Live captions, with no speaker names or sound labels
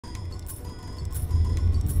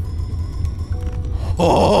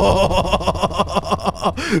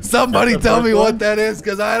Oh, somebody tell me what that is,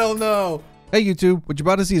 because I don't know. Hey YouTube, what you're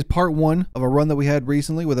about to see is part 1 of a run that we had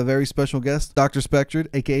recently with a very special guest, Dr. Spectral,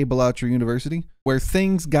 aka Balatro University, where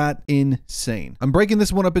things got insane. I'm breaking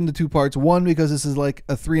this one up into 2 parts. 1, because this is like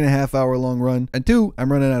a 3.5 hour long run, and 2,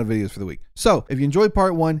 I'm running out of videos for the week. So if you enjoyed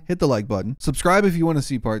part 1, hit the like button, subscribe if you want to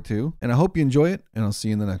see part 2, and I hope you enjoy it, and I'll see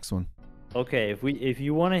you in the next one. Okay, if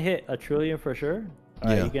you want to hit 1 trillion for sure,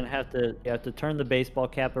 Yeah. you're gonna have to turn the baseball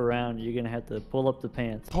cap around. You're gonna have to pull up the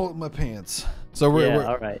pants. Pull up my pants. So we're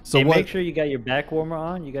all right. So hey, what? Make sure you got your back warmer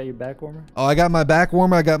on. You got your back warmer. Oh, I got my back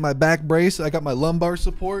warmer. I got my back brace. I got my lumbar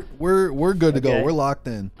support. We're good to go. We're locked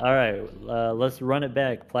in. All right, let's run it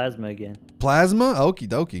back. Plasma again. Plasma? Okie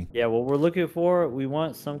dokie. Yeah, what we're looking for, we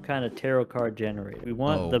want some kind of tarot card generator. We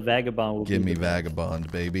want the vagabond. Give me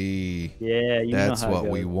vagabond, baby. Yeah, you That's know how what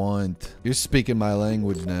we want. You're speaking my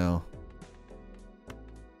language now.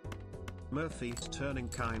 Murphy's turning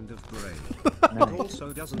kind of gray. Nice.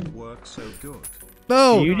 Also doesn't work so good.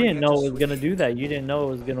 No. You didn't know it was gonna do that. You didn't know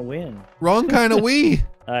it was gonna win. Wrong kind of we.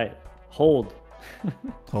 All right, hold.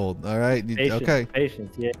 Hold. All right. Patience, okay.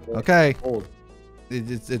 Patience. Yeah. Okay. Hold.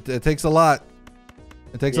 It takes a lot.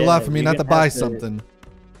 It takes a lot for me not to buy something.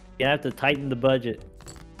 You have to tighten the budget.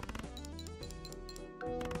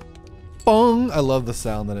 Bong! I love the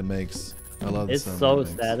sound that it makes. I love the sound.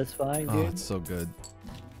 It's so satisfying, dude. Oh, it's so good.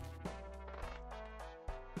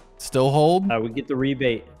 Still hold? All right, we get the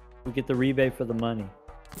rebate. We get the rebate for the money.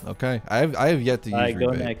 Okay. I have yet to use rebate.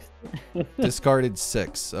 Go next. Discarded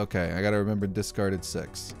 6. Okay, I gotta remember discarded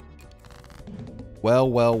 6. Well.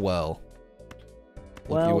 Well.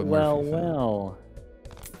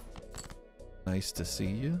 Nice to see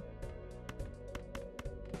you.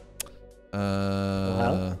 Full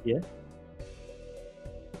house? Yeah.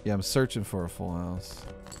 Yeah, I'm searching for a full house.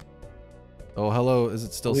 Oh, hello. Is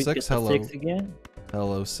it still 6? Hello. 6 again.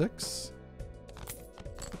 Hello, 6.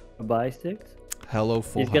 Buy 6. Hello,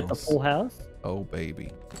 full house. You get the full house. Oh,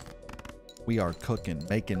 baby. We are cooking,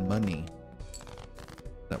 making money.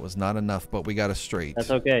 That was not enough, but we got a straight. That's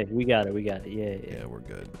okay. We got it. Yeah. Yeah, we're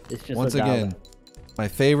good. It's just once again, my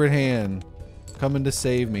favorite hand coming to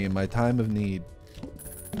save me in my time of need.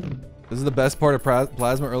 This is the best part of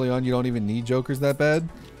Plasma early on. You don't even need jokers that bad.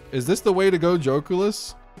 Is this the way to go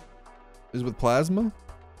jokerless? Is with Plasma?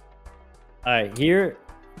 All right,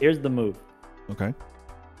 here's the move. Okay.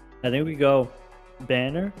 I think we go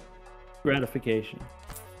banner, gratification.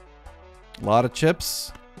 A lot of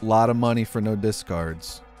chips, a lot of money for no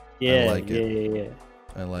discards. Yeah, I like it. Yeah.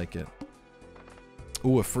 I like it.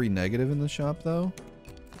 Ooh, a free negative in the shop though.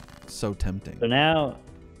 So tempting. So now,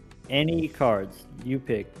 any cards you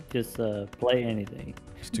pick, just play anything.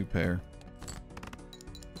 Just 2 pair.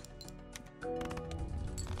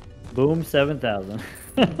 Boom, 7,000.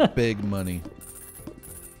 Big money.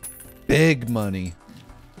 Big money.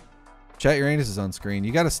 Chat Uranus is on screen.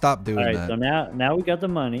 You got to stop doing that. So now we got the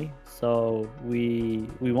money. So we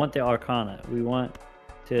want the Arcana. We want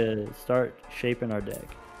to start shaping our deck.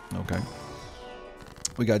 Okay.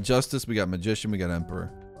 We got Justice. We got Magician. We got Emperor.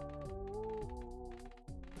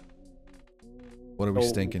 What are we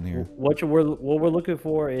stinking here? What we're looking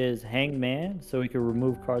for is Hangman, so we can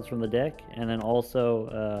remove cards from the deck, and then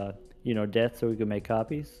also Death, so we can make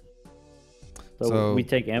copies. So we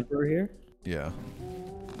take Emperor here. Yeah.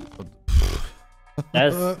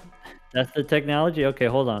 That's the technology. Okay,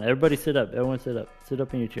 hold on. Everybody sit up. Everyone sit up. Sit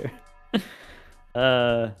up in your chair.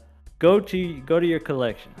 Go to your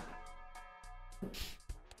collection.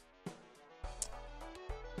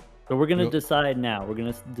 So we're gonna decide now. We're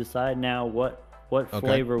gonna decide now what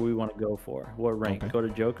flavor we want to go for. What rank? Go to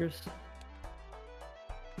Jokers.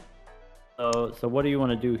 So what do you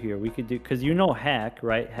want to do here? We could do, because hack,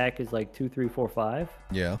 right? Hack is like 2, 3, 4, 5.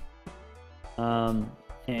 Yeah.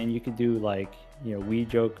 And you could do like Wii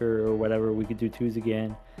Joker or whatever. We could do 2s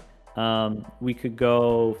again. We could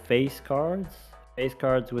go face cards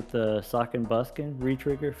with the Sock and Buskin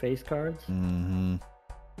retrigger face cards. Mm-hmm.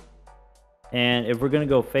 And if we're gonna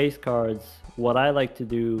go face cards, what I like to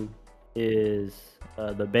do is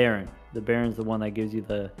the Baron. The Baron's the one that gives you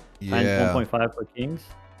the times 1.5 for kings.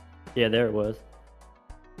 Yeah, there it was.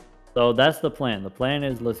 So that's the plan. The plan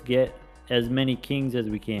is let's get as many kings as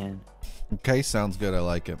we can. Okay, sounds good. I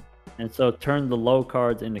like it. And so turn the low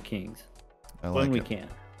cards into kings when we can.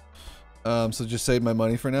 So just save my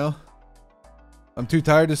money for now. I'm too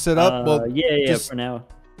tired to sit up. Well, yeah, for now.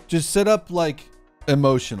 Just sit up like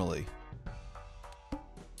emotionally.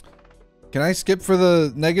 Can I skip for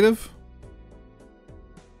the negative?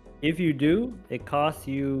 If you do, it costs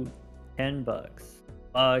you $10.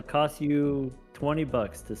 It costs you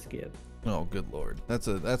 $20 to skip. Oh, good lord. That's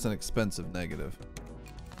an expensive negative.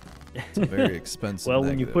 It's a very expensive. Well,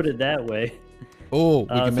 when you put it that way. Oh, we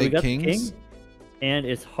can so make we got kings. The king, and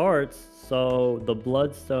it's hearts. So the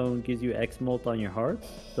bloodstone gives you X mult on your hearts.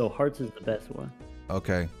 So hearts is the best one.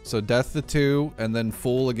 Okay, so death the 2, and then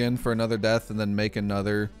fool again for another death, and then make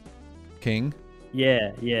another king.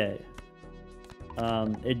 Yeah. It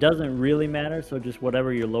doesn't really matter. So just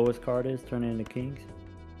whatever your lowest card is, turn it into kings.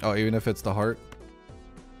 Oh, even if it's the heart.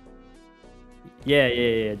 Yeah.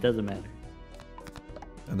 It doesn't matter.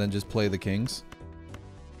 And then just play the kings.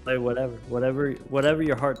 Play whatever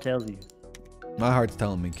your heart tells you. My heart's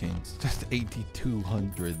telling me kings. Just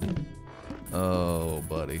 8,200. Oh,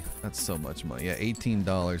 buddy, that's so much money. Yeah,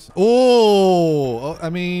 $18. Oh, I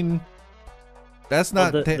mean, that's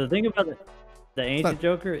not. Well, the thing about the ancient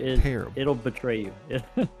Joker is terrible. It'll betray you.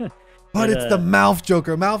 But it's the mouth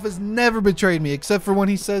Joker. Mouth has never betrayed me, except for when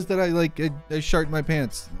he says that I sharted my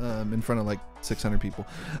pants in front of like 600 people.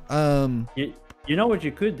 You know what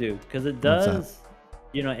you could do, because it does.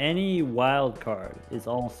 You know, any wild card is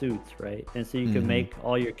all suits, right? And so you can make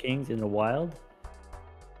all your kings into wild.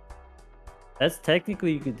 That's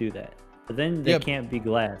technically you could do that, but then they can't be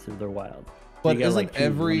glass if they're wild. But so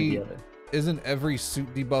isn't every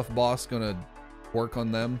suit debuff boss gonna work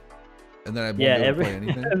on them? And then I won't be able to play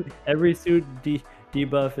anything. Every suit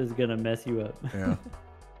debuff is gonna mess you up. Yeah.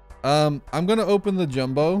 I'm gonna open the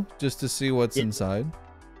jumbo just to see what's inside.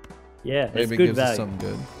 Yeah, maybe it's it good gives value. us something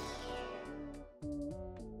good.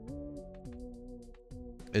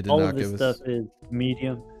 It did all not of this give stuff us... is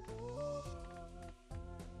medium.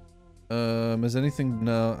 Is anything?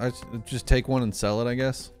 No, I just take one and sell it, I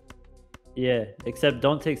guess. Yeah, except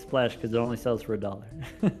don't take splash because it only sells for $1.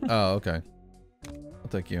 Oh, okay. I'll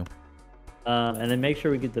take you. And then make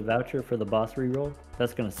sure we get the voucher for the boss reroll.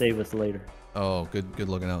 That's gonna save us later. Oh, good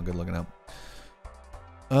looking out. Good looking out.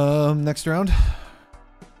 Next round.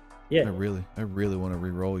 Yeah. I really want to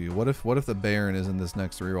re-roll you. What if the Baron is in this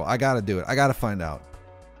next reroll? I gotta do it. I gotta find out.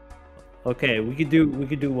 Okay, we could do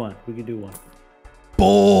one. We could do one.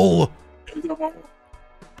 Bull. All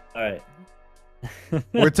right.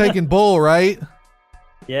 We're taking bull, right?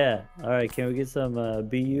 Yeah. All right. Can we get some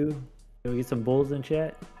BU? Can we get some bulls in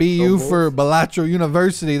chat? BU for Balatro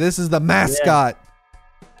University. This is the mascot.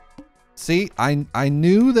 Yeah. See, I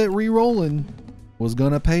knew that re-rolling was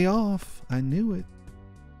gonna pay off. I knew it.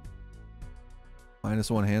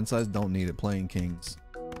 -1 hand size. Don't need it. Playing kings.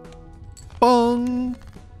 Bong.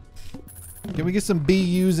 Can we get some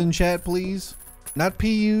BUs in chat, please? Not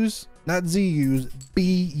PUs, not ZUs.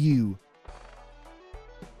 BU.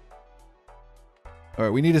 All right,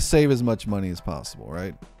 we need to save as much money as possible,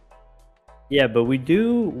 right? Yeah, but we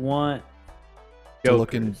do want to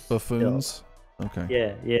look in buffoons. Still.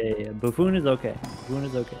 Okay. Yeah. Buffoon is okay. Buffoon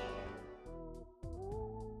is okay.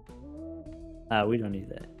 We don't need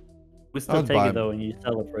that. We still take it though, and you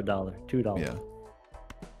sell it for $1, $2. Yeah.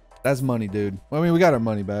 That's money, dude. I mean, we got our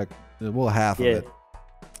money back. Well, half of it.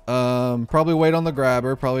 Probably wait on the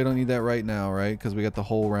grabber. Probably don't need that right now, right? Because we got the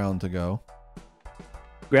whole round to go.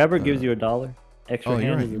 Grabber gives you $1. Extra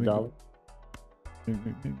hand is $1.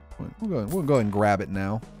 We'll go ahead and grab it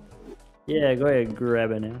now. Yeah, go ahead and grab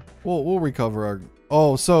it now. We'll recover our.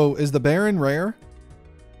 Oh, so is the Baron rare?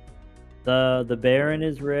 The Baron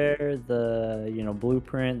is rare. The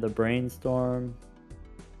blueprint, the brainstorm.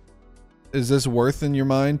 Is this worth in your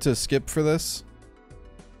mind to skip for this?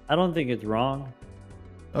 I don't think it's wrong.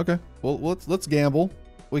 Okay, well let's gamble.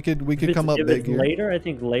 We could come up big if it's here. Later, I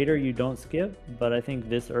think later you don't skip, but I think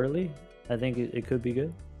this early, I think it could be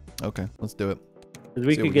good. Okay, let's do it. Because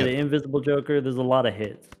we could get an invisible Joker. There's a lot of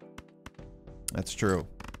hits. That's true.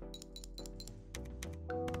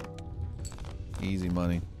 Easy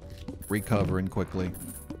money. Recovering quickly.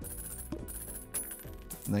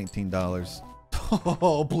 $19.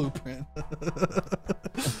 Oh, blueprint.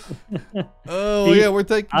 Oh, yeah, we're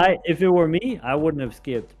taking. If it were me, I wouldn't have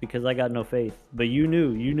skipped because I got no faith. But you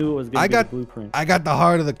knew it was gonna be the blueprint. I got the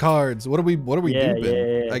heart of the cards. What are we duping?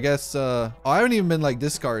 Yeah. I guess I haven't even been like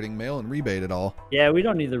discarding mail and rebate at all. Yeah, we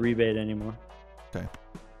don't need the rebate anymore. Okay.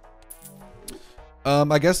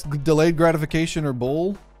 I guess delayed gratification or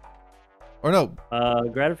bull. Or no.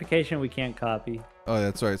 Gratification we can't copy. Oh,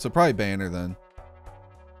 that's right. So probably banner then.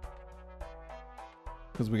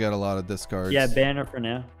 Because we got a lot of discards. Yeah, banner for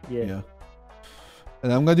now. Yeah.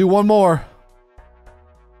 And I'm going to do one more.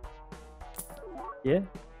 Yeah.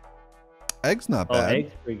 Egg's not bad.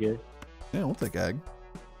 Egg's pretty good. Yeah, we'll take egg.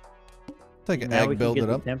 Take an now egg, build it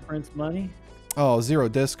up. Temperance money. Oh, 0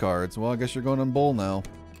 discards. Well, I guess you're going on bull now.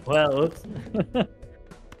 Well, oops.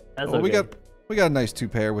 That's okay. We got a nice 2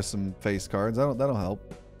 pair with some face cards. That'll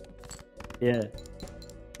help. Yeah.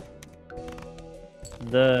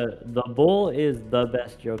 The bull is the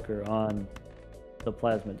best Joker on the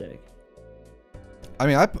plasma deck. I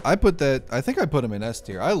mean, I put that. I think I put him in S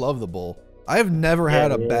tier. I love the bull. I have never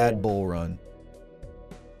had a bad bull run.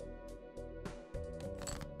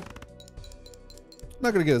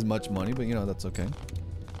 Not gonna get as much money, but you know that's okay.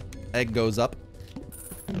 Egg goes up.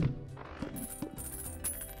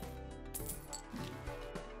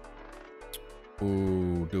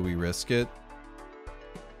 Ooh, do we risk it?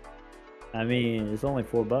 I mean, it's only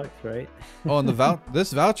 $4, right? Oh, and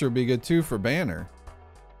this voucher would be good too for banner.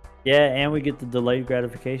 Yeah, and we get the delayed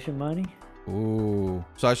gratification money. Ooh,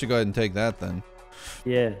 so I should go ahead and take that then.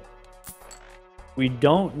 Yeah. We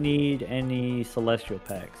don't need any celestial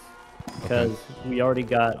packs because we already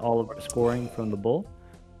got all of our scoring from the bull.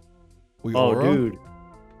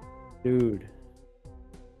 Dude,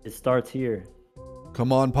 it starts here.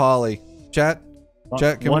 Come on, Polly. Chat.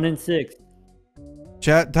 1 in 6.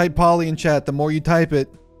 Chat, type Polly in chat. The more you type it,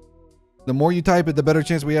 the better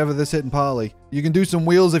chance we have of this hitting Polly. You can do some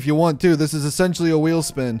wheels if you want to. This is essentially a wheel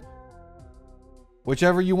spin.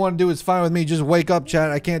 Whichever you want to do is fine with me. Just wake up,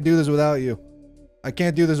 chat. I can't do this without you. I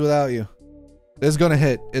can't do this without you. It's gonna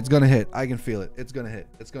hit. It's gonna hit. I can feel it. It's gonna hit.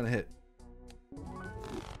 It's gonna hit.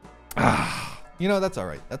 Ah, you know, that's all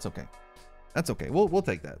right. That's okay. That's okay. We'll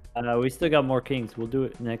take that. We still got more kings. We'll do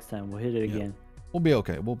it next time. We'll hit it again. We'll be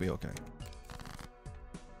okay. We'll be okay.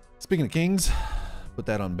 Speaking of kings, put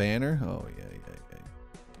that on banner. Oh, yeah.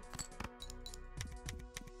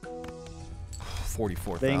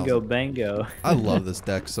 44,000. Bango. I love this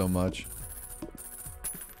deck so much.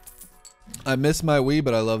 I miss my Wii,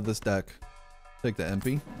 but I love this deck. Take the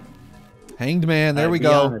MP. Hanged Man. There we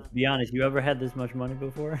go. Be honest. You ever had this much money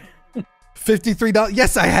before? $53.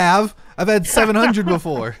 Yes, I have. I've had 700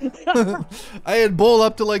 before. I had bull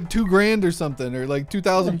up to like $2,000 or something, or like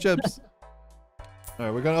 2,000 chips. All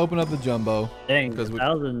right, we're gonna open up the jumbo. Dang,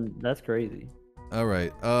 1,000. That's crazy. All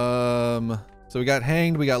right. So we got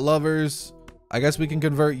hanged. We got lovers. I guess we can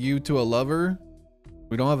convert you to a lover.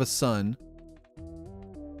 We don't have a son.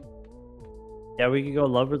 Yeah, we could go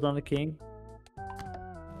lovers on the king.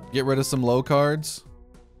 Get rid of some low cards.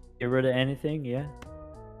 Get rid of anything, yeah.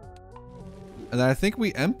 And then I think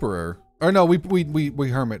we emperor. Or no, we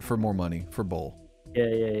hermit for more money for bull.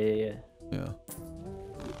 Yeah.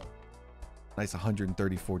 Nice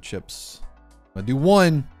 134 chips. I do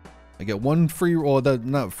one. I get one free roll.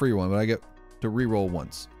 Not free one, but I get to re-roll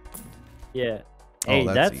once. Yeah. Hey,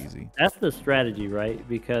 that's easy. That's the strategy, right?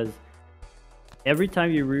 Because every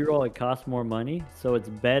time you re-roll, it costs more money. So it's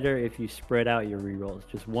better if you spread out your re-rolls.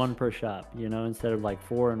 Just one per shop, you know, instead of like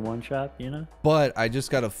 4 in one shop, you know? But I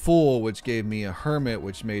just got a fool, which gave me a hermit,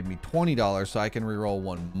 which made me $20, so I can re-roll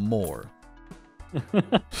one more.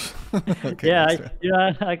 Okay,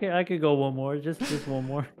 yeah, I could go one more, just one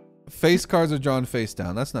more. Face cards are drawn face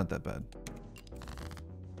down. That's not that bad.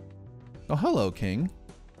 Oh, hello, King.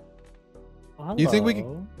 Oh, hello. You think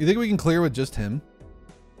we can clear with just him?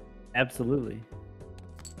 Absolutely.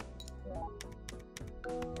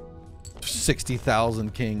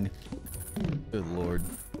 60,000 King. Good Lord.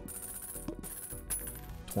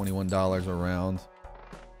 $21 a round.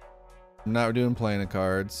 I'm not doing planet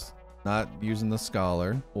cards. Not using the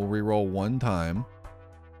scholar. We'll re-roll one time.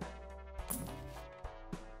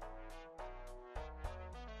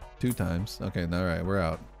 2 times. Okay, all right, we're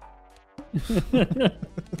out.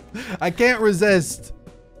 I can't resist.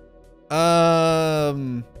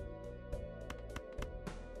 So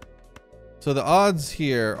the odds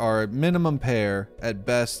here are minimum pair, at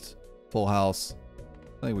best full house.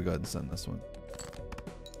 I think we go ahead and send this one.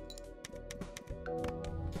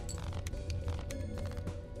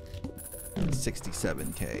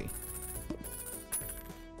 $67K.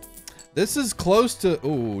 This is close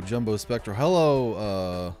to Jumbo Spectral.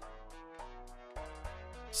 Hello,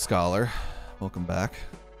 Scholar. Welcome back.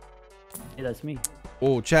 Hey, that's me.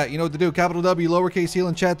 Oh, chat, you know what to do. Capital W, lowercase heel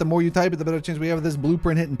in chat. The more you type it, the better chance we have of this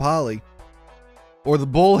blueprint hitting Polly. Or the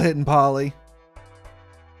bull hitting Polly.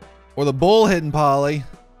 Or the bull hitting Polly.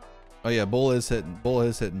 Oh yeah, bull is hitting. Bull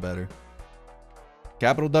is hitting better.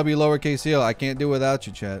 Capital W, lowercase heel. I can't do without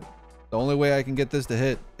you, chat. The only way I can get this to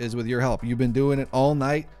hit is with your help. You've been doing it all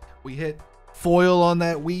night. We hit foil on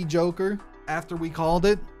that wee Joker after we called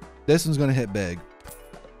it. This one's gonna hit big.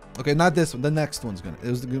 Okay, not this one. The next one's gonna. It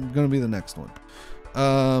was gonna be the next one.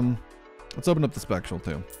 Let's open up the Spectral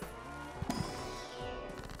too.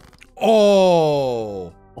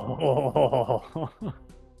 Oh.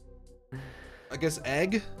 I guess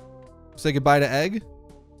egg. Say goodbye to egg.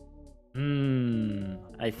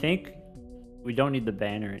 I think we don't need the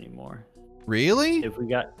banner anymore. Really? If we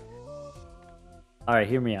got. All right,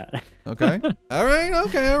 hear me out. Okay. All right.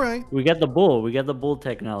 Okay. All right. We got the bull. We got the bull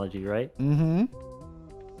technology, right? Mm-hmm.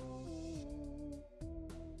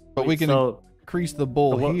 But we can increase the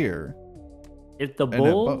bull here. If the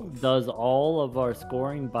bull does all of our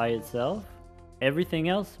scoring by itself, everything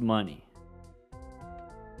else, money.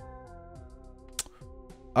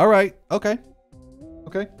 All right. Okay.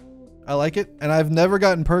 Okay. I like it. And I've never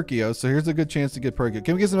gotten Perkio, so here's a good chance to get Perkio.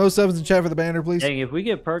 Can we get some 07s in chat for the banner, please? Dang, if we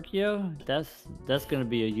get Perkio, that's going to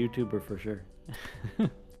be a YouTuber for sure.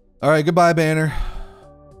 All right. Goodbye, banner.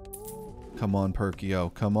 Come on,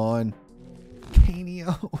 Perkio. Come on.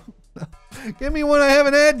 Canio. Give me one I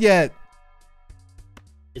haven't had yet.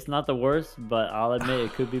 It's not the worst, but I'll admit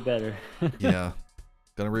it could be better. Yeah.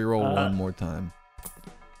 Gonna re-roll one more time.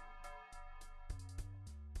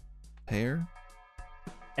 Pear?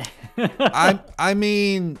 I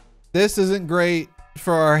mean, this isn't great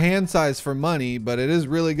for our hand size for money, but it is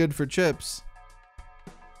really good for chips.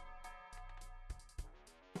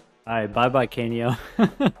 Alright, bye-bye, Canio.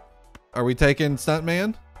 Are we taking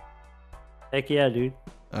Stuntman? Heck yeah, dude.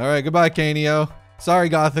 Alright, goodbye, Canio. Sorry,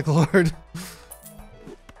 Gothic Lord.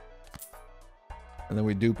 And then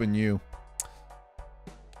we duping you.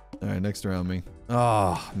 Alright, next around me.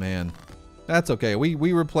 Oh, man. That's okay.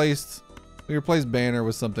 We replaced Banner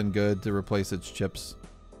with something good to replace its chips.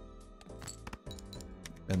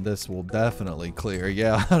 And this will definitely clear.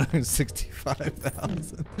 Yeah,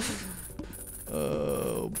 165,000.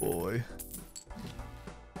 Oh boy.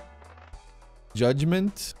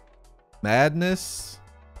 Judgment. Madness.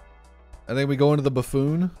 I think we go into the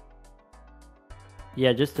buffoon.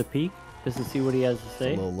 Yeah, just to peek. Just to see what he has to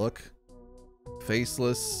say. A little look.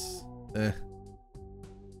 Faceless.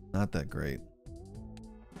 Not that great.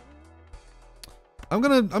 I'm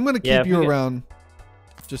gonna keep you around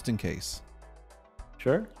just in case.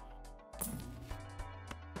 Sure. I'm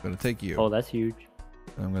gonna take you. Oh, that's huge.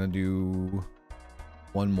 I'm gonna do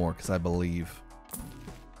one more because I believe.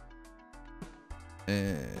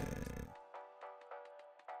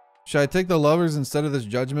 Should I take the lovers instead of this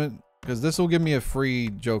judgment? Because this will give me a free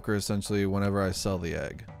joker essentially whenever I sell the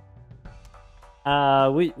egg.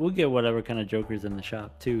 We'll get whatever kind of jokers in the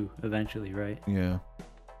shop too eventually, right? Yeah.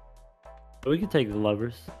 But we can take the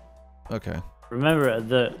lovers. Okay. Remember,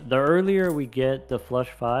 the earlier we get the flush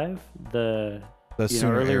 5, the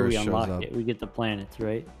sooner earlier we shows unlock up. it. We get the planets,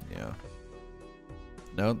 right? Yeah.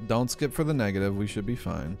 No, don't skip for the negative. We should be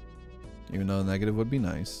fine. Even though the negative would be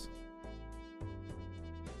nice.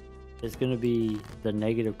 It's gonna be the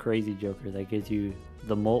negative crazy joker that gives you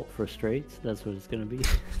the molt for straights. That's what it's gonna be.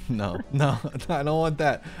 No, I don't want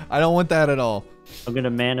that. I don't want that at all. I'm gonna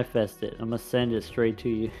manifest it. I'm gonna send it straight to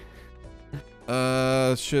you.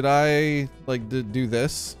 Should I like do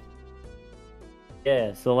this?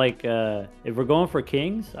 Yeah. So like, if we're going for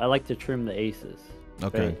kings, I like to trim the aces.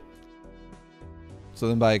 Okay. Right? So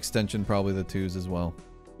then by extension, probably the 2s as well.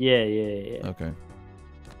 Yeah. Okay.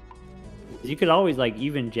 You could always like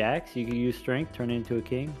even jacks. You could use strength, turn it into a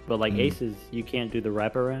king. But like aces, you can't do the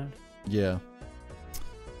wraparound. Yeah.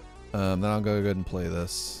 Then I'll go ahead and play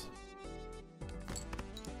this.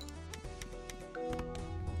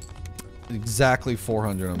 Exactly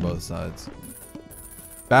 400 on both sides.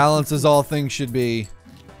 Balance as all things should be.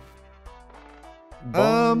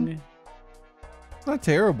 Bong. It's not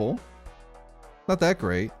terrible. Not that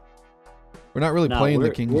great. We're not really playing the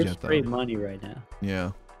kings we're yet, though. straight money right now.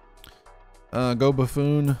 Yeah. Go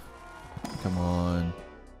buffoon. Come on.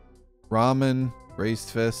 Ramen.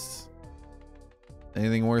 Raised fists.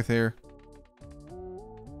 Anything worth here?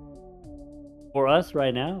 For us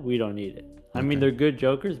right now, we don't need it. I mean, they're good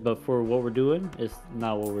jokers, but for what we're doing, it's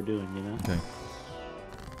not what we're doing, you know? Okay.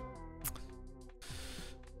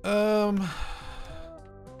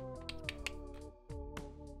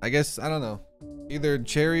 I guess, I don't know. Either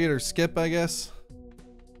chariot or skip, I guess.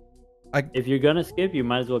 If you're gonna skip, you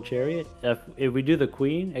might as well chariot. If we do the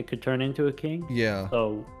queen, it could turn into a king. Yeah.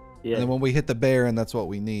 So, yeah. And then when we hit the bear, and that's what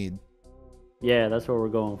we need. Yeah, that's what we're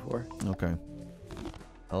going for. Okay.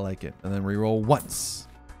 I like it. And then reroll once.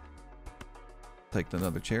 Take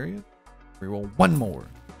another chariot. Reroll one more.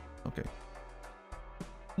 Okay.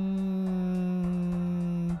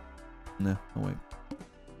 No, oh wait.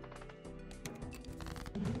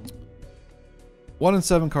 1 and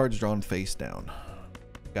 7 cards drawn face down.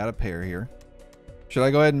 Got a pair here. Should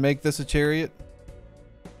I go ahead and make this a chariot?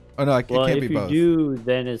 Oh no, it can't be both. If you do,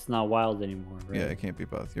 then it's not wild anymore, right? Yeah, it can't be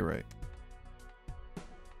both. You're right.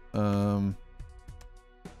 I'll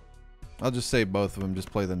just save both of them.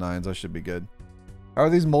 Just play the 9s. I should be good. How are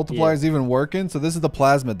these multipliers even working? So this is the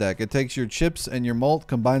plasma deck. It takes your chips and your malt,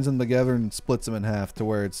 combines them together, and splits them in half to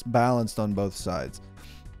where it's balanced on both sides.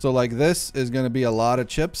 So like this is going to be a lot of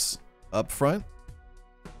chips, up front.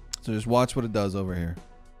 So just watch what it does over here.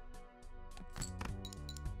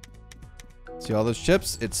 See all those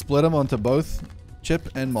chips? It split them onto both chip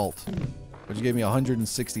and malt, which gave me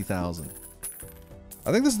 160,000.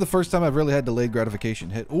 I think this is the first time I've really had delayed gratification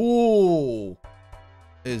hit. Ooh,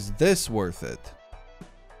 is this worth it?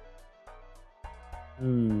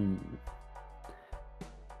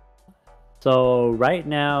 So right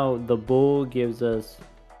now the bull gives us,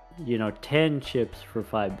 10 chips for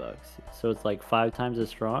 $5. So it's like 5 times as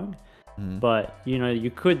strong. But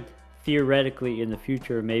you could theoretically in the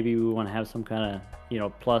future, maybe we want to have some kind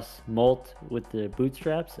of plus malt with the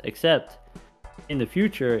bootstraps, except in the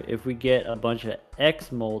future, if we get a bunch of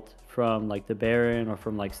X malt from like the Baron or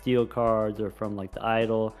from like steel cards or from like the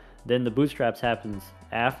idol, then the bootstraps happens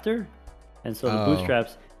after. And so the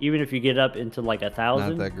bootstraps, even if you get up into like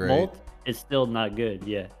 1,000 malt, it's still not good.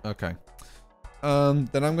 Yeah. Okay. Then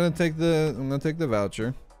I'm gonna take the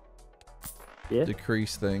voucher. Yeah.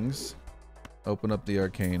 Decrease things. Open up the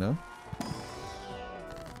Arcana.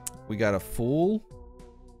 We got a Fool.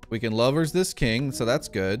 We can Lovers this King, so that's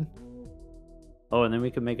good. Oh, and then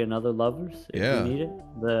we can make another Lovers if we need it.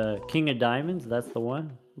 The King of Diamonds, that's the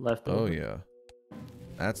one left over. Oh yeah,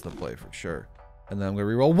 that's the play for sure. And then I'm gonna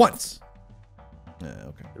reroll once. Yeah,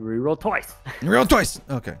 okay. Reroll twice. Reroll twice.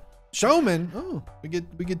 Okay. Showman. Oh, we get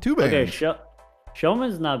 2 bands. Okay,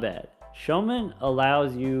 Showman's not bad. Showman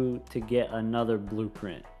allows you to get another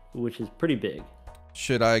blueprint, which is pretty big.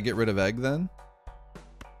 Should I get rid of Egg then?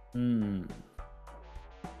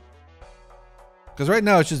 Because right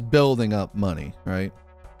now it's just building up money, right?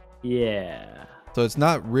 Yeah. So it's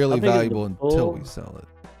not really valuable until we sell it.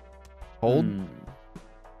 Hold.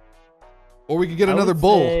 Or we could get another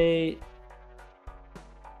bull.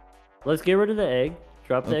 Let's get rid of the egg.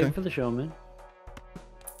 Drop the egg for the Showman.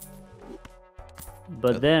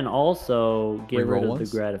 But then also get rid of the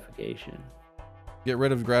gratification. Get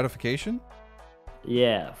rid of gratification?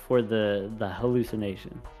 Yeah, for the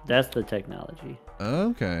hallucination. That's the technology.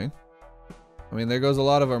 Okay. I mean, there goes a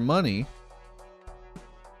lot of our money.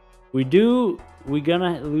 We're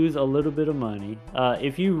gonna lose a little bit of money.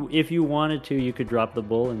 If you wanted to, you could drop the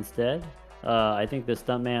bull instead. I think the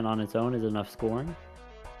Stuntman on its own is enough scoring.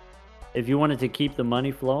 If you wanted to keep the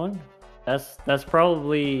money flowing, that's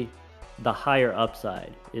probably the higher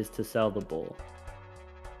upside, is to sell the bull.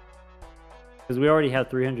 Because we already have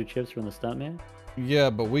 300 chips from the Stuntman. Yeah,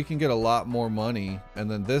 but we can get a lot more money,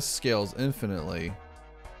 and then this scales infinitely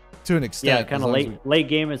to an extent. Yeah, kind of late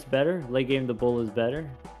game it's better. Late game the bull is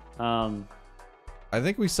better. I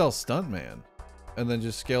think we sell Stuntman and then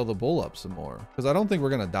just scale the bull up some more, because I don't think we're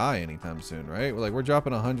gonna die anytime soon, right? We're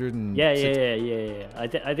dropping 100 and yeah. I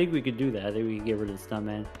think we could do that. I think we could get rid of the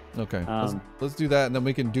Stuntman. Okay, let's do that, and then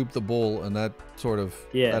we can dupe the bull, and that sort of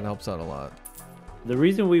that helps out a lot. The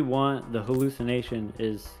reason we want the hallucination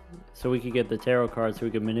is so we could get the tarot cards, so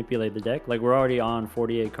we can manipulate the deck. Like, we're already on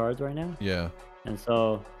 48 cards right now. Yeah. And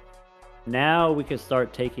so now we can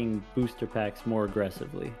start taking booster packs more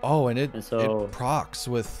aggressively. Oh, and it procs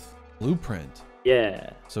with Blueprint.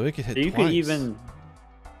 Yeah. So it could hit twice. You could even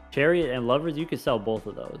Chariot and Lovers, you could sell both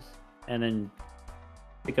of those and then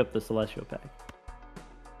pick up the Celestial pack.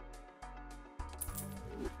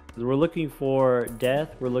 We're looking for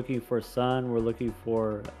Death, we're looking for Sun, we're looking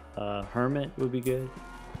for Hermit would be good.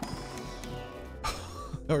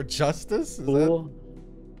 Or Justice? Is cool.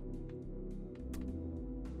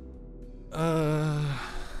 I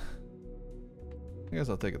guess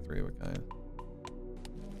I'll take a 3 of a kind.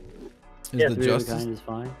 Yeah, 3 of a kind is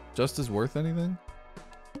fine. Justice worth anything?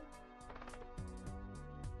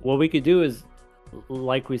 What we could do is,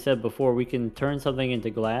 like we said before, we can turn something into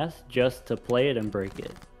glass just to play it and break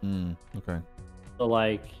it. Okay. So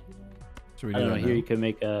like, Should we I do don't know, that here now? you can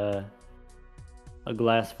make a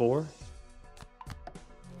glass 4.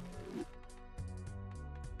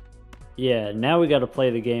 Yeah, now we got to play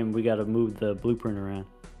the game. We got to move the blueprint around.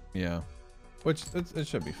 Yeah, which it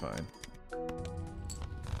should be fine.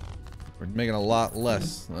 We're making a lot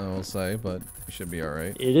less, I will say, but we should be all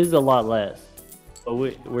right. It is a lot less, but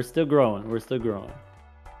we're still growing. We're still growing.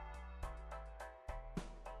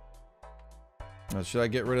 Should I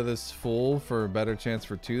get rid of this Fool for a better chance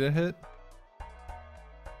for 2 to hit?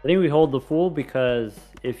 I think we hold the Fool because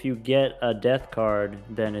if you get a Death card,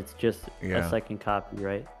 then it's just a second copy,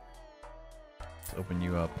 right? Let's open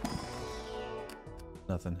you up.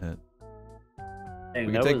 Nothing hit.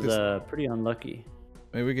 Dang, that was pretty unlucky.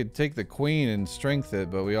 I mean, we could take the Queen and strength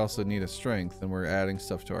it, but we also need a strength, and we're adding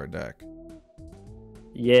stuff to our deck.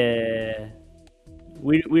 Yeah.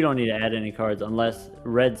 We don't need to add any cards unless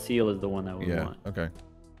Red Seal is the one that we want. Okay.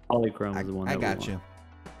 Polychrome is the one that we want.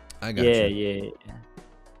 I got you.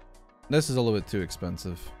 Yeah. This is a little bit too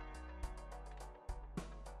expensive.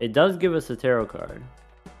 It does give us a tarot card.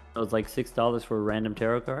 It was like $6 for a random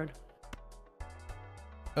tarot card.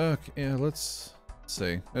 Okay, yeah, let's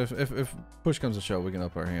see. If push comes to shove, we can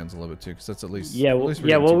up our hands a little bit too, because that's at least yeah. Well, at least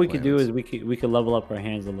yeah. What we could do is we could level up our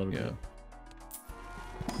hands a little bit.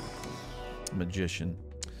 Magician.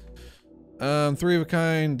 3 of a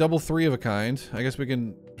kind, double 3 of a kind. I guess we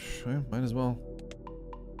can. Might as well.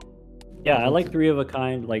 Yeah, I like 3 of a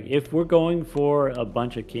kind. Like if we're going for a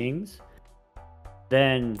bunch of kings,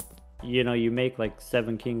 then you know you make like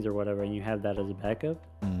 7 kings or whatever, and you have that as a backup.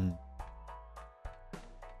 Mm-hmm.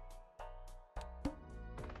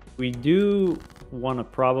 We do want to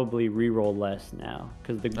probably reroll less now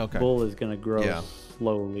because the bull is going to grow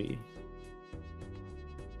slowly.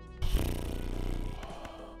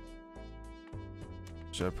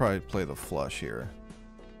 Should I probably play the flush here?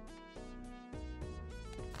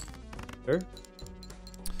 Sure.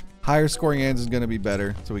 Higher scoring hands is going to be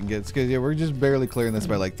better, so we can get. Because yeah, we're just barely clearing this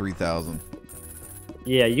by like 3,000.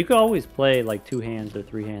 Yeah, you could always play like 2 hands or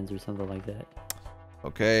 3 hands or something like that.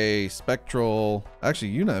 Okay, Spectral. Actually,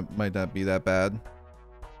 you might not be that bad.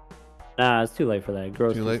 Nah, it's too late for that. It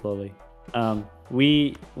grows too slowly.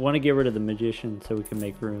 We want to get rid of the magician so we can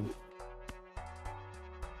make room.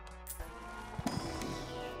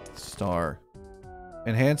 Star.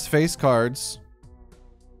 Enhanced face cards.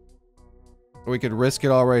 We could risk it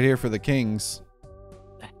all right here for the kings.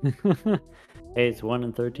 Hey, it's 1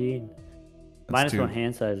 in 13. Minus 1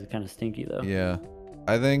 hand size is kind of stinky though. Yeah,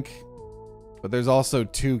 I think. But there's also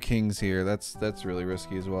 2 kings here. That's really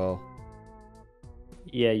risky as well.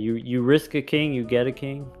 Yeah, you risk a king, you get a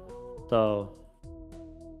king. So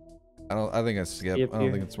I think I skip. I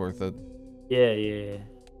don't think it's worth it. Yeah.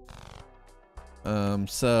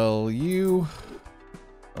 Sell you.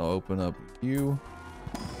 I'll open up you.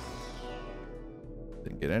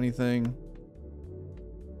 Didn't get anything.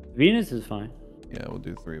 Venus is fine. Yeah, we'll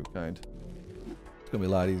do 3 of a kind. It's gonna be a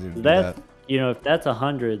lot easier to do that. that. You know, if that's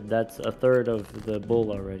 100, that's a third of the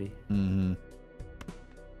bull already. Mm-hmm.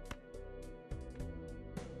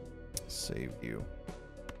 Save you.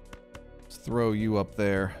 Let's throw you up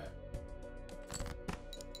there.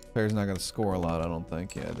 Pair's not gonna score a lot, I don't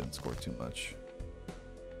think. Yeah, it didn't score too much.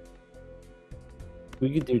 We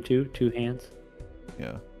could do 2 hands.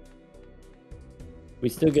 Yeah. We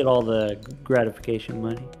still get all the gratification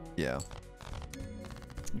money. Yeah.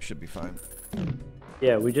 You should be fine.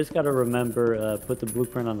 Yeah, we just got to remember put the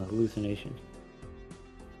blueprint on the hallucination.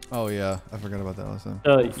 Oh yeah, I forgot about that last time.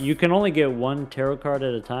 So you can only get 1 tarot card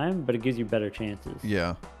at a time, but it gives you better chances.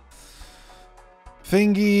 Yeah.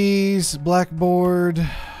 Fingies, blackboard.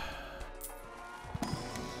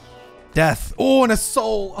 Death. Oh, and a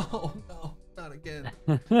soul. Oh no, not again.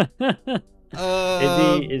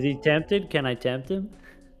 Is he tempted? Can I tempt him?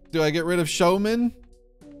 Do I get rid of Showman?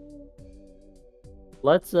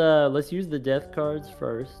 Let's use the death cards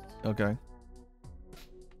first. Okay.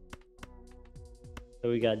 So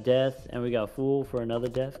we got death and we got fool for another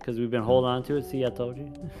death because we've been holding on to it. See, I told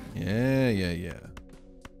you. Yeah.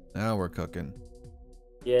 Now we're cooking.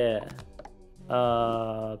 Yeah.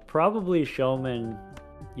 Probably showman.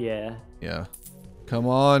 Yeah. Yeah. Come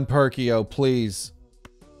on, Perkio, please.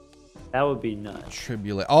 That would be nuts.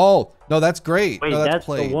 Tribulate. Oh no, that's great. Wait, no, that's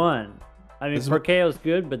played. the one. I mean, Perkeo's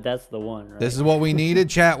good, but that's the one, right? This is what we needed,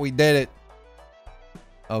 chat. We did it.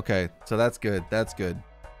 Okay, so that's good. That's good.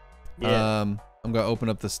 Yeah. I'm gonna open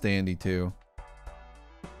up the standee too.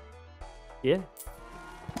 Yeah.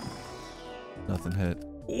 Nothing hit.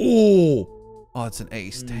 Oh, it's an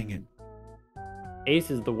ace. Dang it.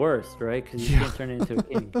 Ace is the worst, right? Because you can't turn it into a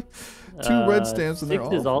king. 2 red stamps and they're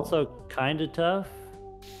 6 is also kind of tough.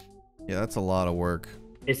 Yeah, that's a lot of work.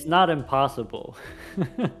 It's not impossible.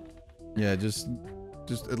 Yeah, just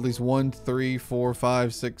at least 1, 3, 4,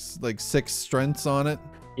 5, 6, like 6 strengths on it.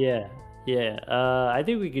 Yeah. I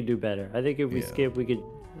think we could do better. I think if we skip,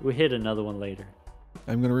 we hit another one later.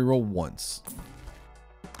 I'm gonna reroll once.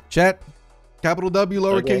 Chat, capital W,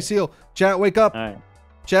 lowercase seal. Chat, wake up. All right.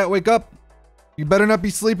 Chat, wake up. You better not be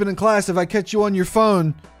sleeping in class. If I catch you on your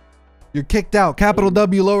phone, you're kicked out. Capital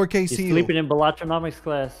W, lowercase seal. You're sleeping in Balatronomics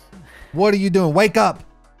class. What are you doing? Wake up.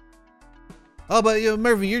 Oh, but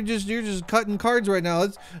Murphy, you're just cutting cards right now.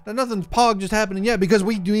 Nothing's pog just happening yet because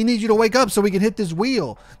we need you to wake up so we can hit this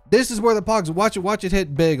wheel. This is where the pogs. Watch it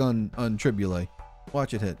hit big on Tribulate.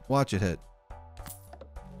 Watch it hit.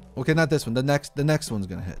 Okay, not this one. The next one's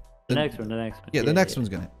gonna hit. The next one. Yeah, the next one's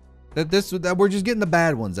gonna hit. We're just getting the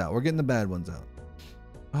bad ones out. We're getting the bad ones out.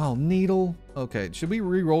 Oh, needle. Okay, should we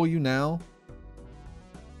re-roll you now?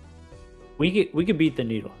 We could beat the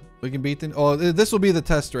needle. We can beat the. Oh, this will be the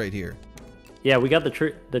test right here. Yeah, we got the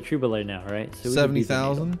Triboulet now, right? So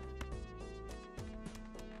 70,000.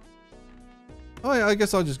 Oh yeah, I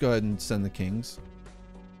guess I'll just go ahead and send the kings.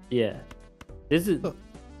 Yeah, this is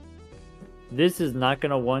not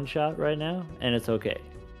gonna one shot right now, and it's okay.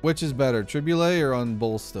 Which is better, Triboulet or on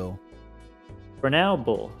bull still? For now,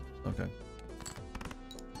 bull. Okay.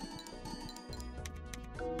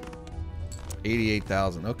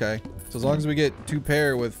 88,000. Okay. So as long as we get 2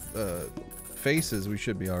 pair with faces, we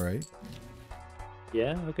should be all right.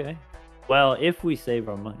 Yeah. Okay. Well, if we save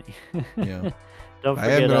our money. Yeah. Don't forget.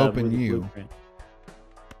 I haven't opened you.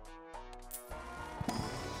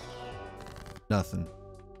 Nothing.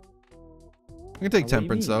 We can take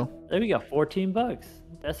temperance though. Then we got $14.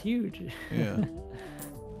 That's huge. Yeah.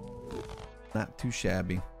 Not too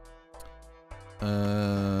shabby.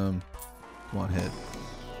 Come on, hit.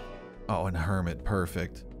 Oh, and hermit,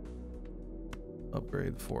 perfect.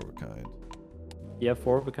 Upgrade 4 of a kind. Yeah,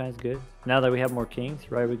 4 of a kind is good. Now that we have more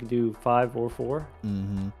kings, right? We can do 5 or 4.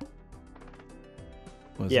 Mm-hmm.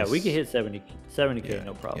 Yeah, we can hit 70k, yeah,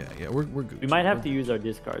 no problem. Yeah, we're good. We might have to use our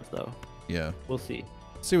discards though. Yeah. We'll see.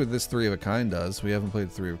 See what this 3 of a kind does. We haven't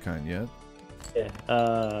played 3 of a kind yet. Yeah.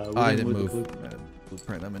 I didn't move.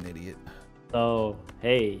 Blueprint. I'm an idiot. Oh,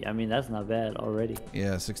 hey, I mean that's not bad already.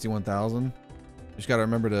 Yeah, 61,000. Just gotta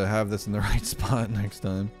remember to have this in the right spot next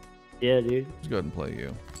time. Yeah, dude. Just go ahead and play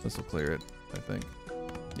you. This will clear it, I think.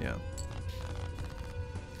 Yeah.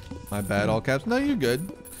 My bad, all caps. No, you're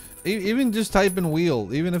good. Even just type in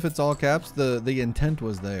wheel, even if it's all caps, the intent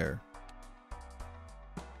was there.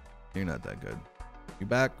 You're not that good. You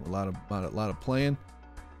back? A lot of playing.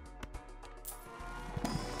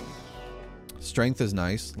 Strength is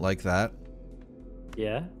nice, like that.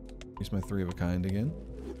 Yeah. Use my 3 of a kind again.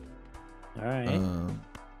 All right.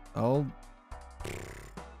 I'll.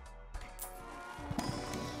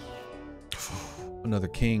 Another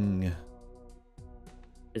king.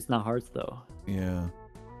 It's not hearts though. Yeah.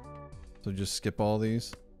 So just skip all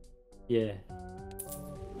these. Yeah.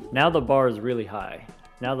 Now the bar is really high.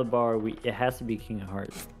 Now the bar, it has to be king of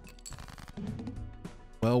hearts.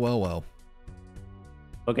 Well.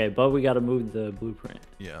 Okay, but we got to move the blueprint.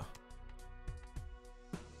 Yeah.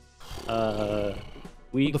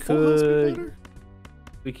 We could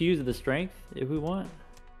use the strength if we want.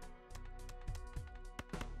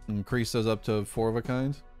 Increase those up to 4 of a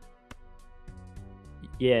kind.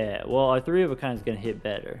 Yeah, well, our 3 of a kind is gonna hit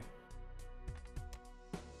better.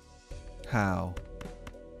 How?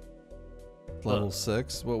 Level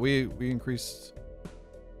 6. Well, we increased.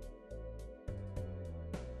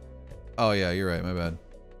 Oh yeah, you're right. My bad.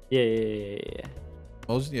 Yeah. Yeah.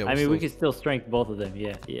 I mean, we could still strength both of them.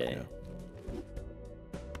 Yeah.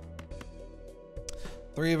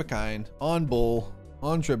 3 of a kind on bull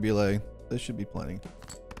on Triboulet. This should be plenty.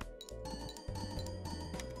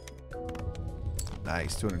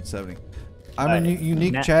 Nice, 270. I'm a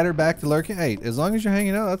unique chatter back to lurking. Hey, as long as you're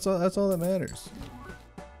hanging out, that's all that matters.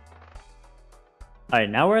 All right,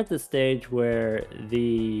 now we're at the stage where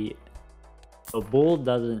the bull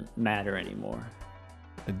doesn't matter anymore.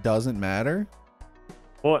 It doesn't matter?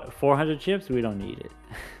 400 chips, we don't need it.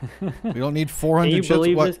 We don't need 400 chips. Can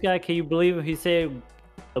you believe this guy? Can you believe he said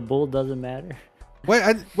the bull doesn't matter? Wait,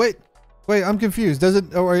 I'm confused. Does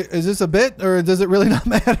it, or is this a bit, or does it really not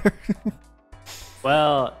matter?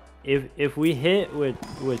 Well, if we hit with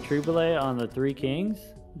Triboulet on the 3 kings,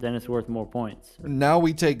 then it's worth more points. Now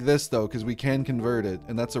we take this though, because we can convert it,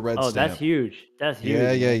 and that's a red stamp. Oh, that's huge. That's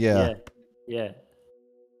huge. Yeah.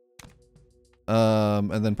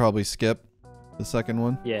 And then probably skip the second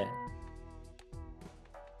one. Yeah.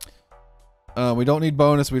 We don't need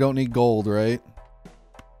bonus. We don't need gold, right?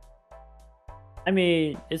 I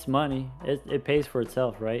mean, it's money. It pays for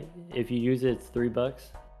itself, right? If you use it, it's $3.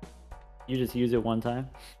 You just use it one time.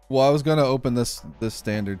 Well, I was gonna open this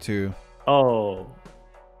standard too. Oh.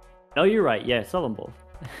 No, you're right. Yeah, sell them both.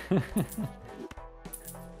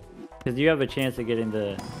 Because you have a chance of getting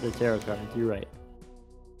the tarot cards. You're right.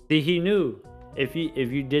 See, he knew. If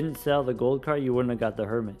you didn't sell the gold card, you wouldn't have got the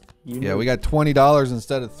hermit. Yeah, we got $20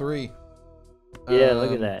 instead of 3. Yeah,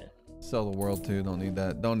 look at that. Sell the world too. Don't need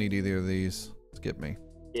that. Don't need either of these. Skip me.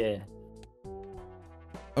 Yeah.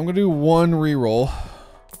 I'm gonna do 1 reroll.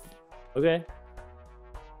 Okay.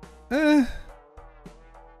 It's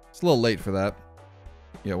a little late for that.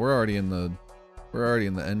 Yeah, we're already in the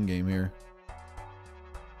end game here.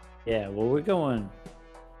 Yeah, well, we're going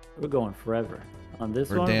forever. On this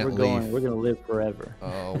one, we're gonna live forever.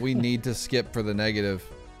 Oh, we need to skip for the negative.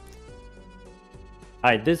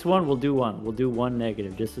 All right, this one we'll do one. We'll do 1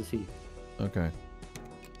 negative just to see. Okay.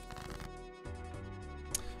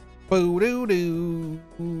 Boo-doo-doo.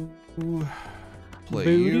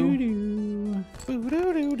 Play you.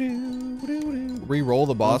 Reroll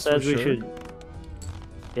the boss for sure. Should...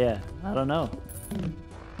 Yeah, I don't know.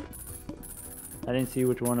 I didn't see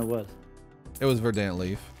which one it was. It was Verdant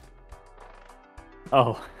Leaf.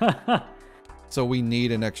 Oh. So we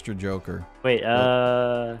need an extra joker. Wait,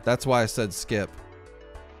 That's why I said skip.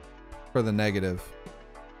 For the negative.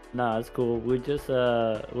 Nah, it's cool. We'll just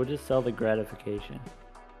sell the gratification.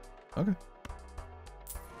 Okay.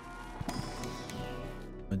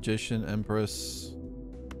 Magician, Empress.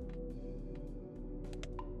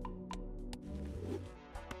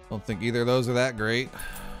 Don't think either of those are that great.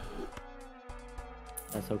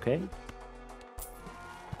 That's okay.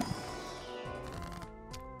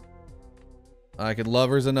 I could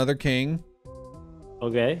Lover's another king.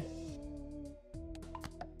 Okay.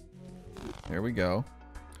 There we go.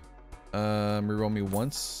 Reroll me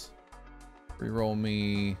once. Reroll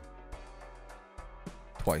me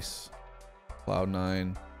twice.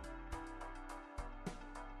 Cloud9.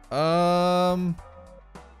 I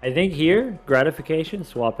think here, gratification,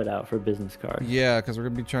 swap it out for business card. Yeah, because we're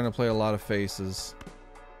gonna be trying to play a lot of faces.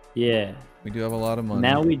 Yeah. We do have a lot of money.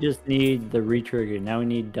 Now we just need the retrigger. Now we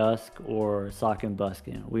need Dusk or Sock and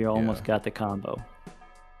Buskin. We almost got the combo.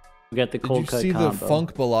 We got the cold cut combo. Did you see the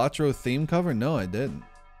Funk Balatro theme cover? No, I didn't.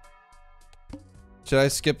 Should I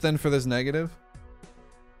skip then for this negative?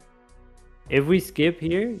 If we skip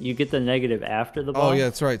here, you get the negative after the boss. Oh yeah,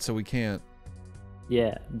 that's right. So we can't.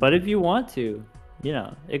 Yeah, but if you want to, you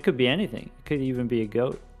know, it could be anything. It could even be a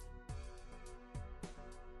goat.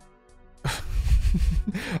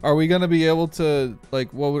 Are we gonna be able to, like,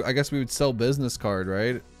 well, I guess we would sell business card,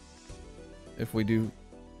 right? If we do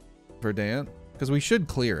Verdant, because we should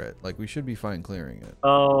clear it. Like, we should be fine clearing it.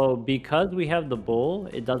 Oh, because we have the bull,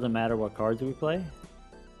 it doesn't matter what cards we play.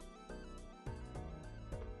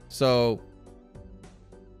 So,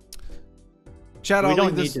 chat. We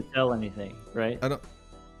don't need to sell anything, right? I don't.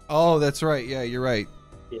 Oh, that's right. Yeah, you're right.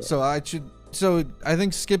 Yeah. So I should. So I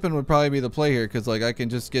think skipping would probably be the play here, because like I can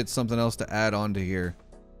just get something else to add on to here,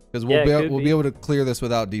 because we'll be able to clear this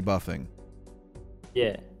without debuffing.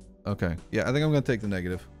 Yeah. Okay. Yeah, I think I'm gonna take the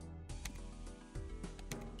negative.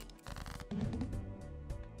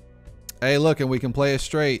 Hey, look, and we can play it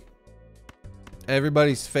straight.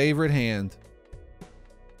 Everybody's favorite hand.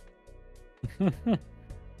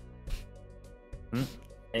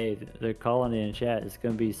 Hey, they're calling it in chat. It's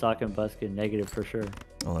gonna be Sock and Buskin negative for sure.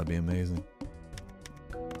 Oh, that'd be amazing.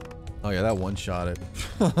 Oh yeah, that one shot it.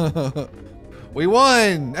 We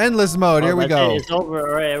won! Endless mode. Here we go. It's over.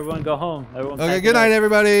 All right, everyone go home. Everyone. Okay, good night,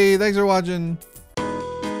 everybody. Thanks for watching.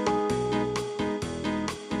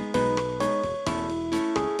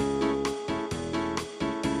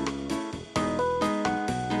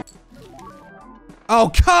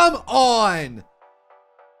 Oh, come on!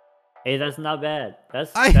 Hey, that's not bad.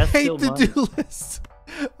 That's I hate still the money. do list.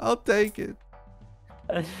 I'll take it.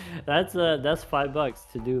 That's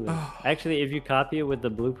 $5 to do list. Actually, if you copy it with the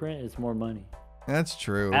blueprint, it's more money. That's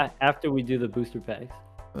true. After we do the booster packs.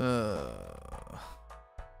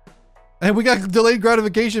 And we got delayed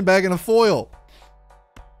gratification back in a foil.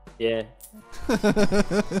 Yeah.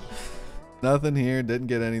 Nothing here. Didn't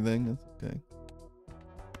get anything. That's okay.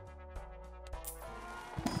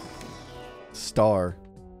 Star.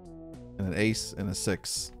 And an ace and a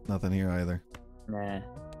 6. Nothing here either. Nah.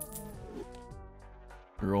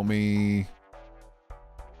 Roll me.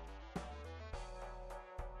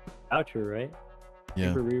 Voucher, right?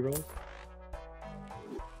 Yeah. For rerolls.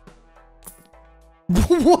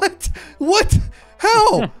 What? What?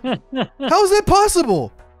 How? How is that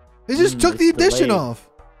possible? It just took the addition delayed. off.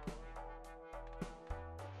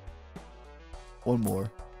 One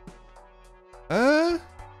more.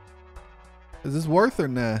 Is this worth or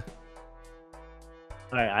nah?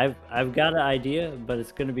 All right, I've got an idea, but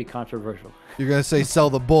it's gonna be controversial. You're gonna say sell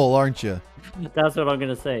the bull, aren't you? That's what I'm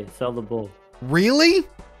gonna say. Sell the bull. Really?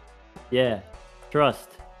 Yeah. Trust.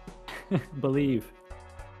 Believe.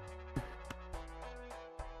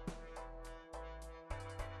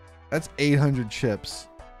 That's 800 chips.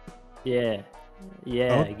 Yeah.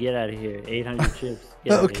 Yeah, Oh. get out of here. 800 chips.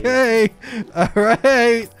 Get outta Okay. All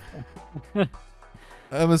right.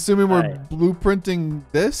 I'm assuming we're Alright. blueprinting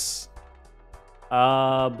this.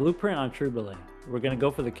 Blueprint on True Belay. We're gonna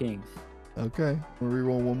go for the kings. Okay. We'll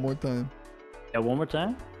reroll one more time. Yeah, one more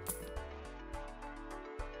time.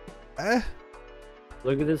 Eh.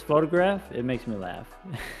 Look at this photograph. It makes me laugh.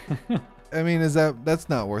 I mean, that's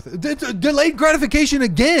not worth it. Delayed gratification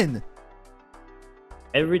again.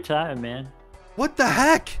 Every time, man. What the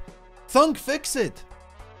heck? Thunk, fix it.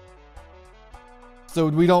 So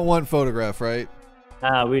we don't want photograph, right?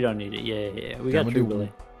 We don't need it. Yeah. We got True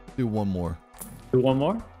Belay. Do one more. Do one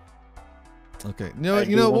more? Okay.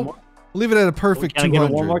 We'll leave it at a perfect 200. Can I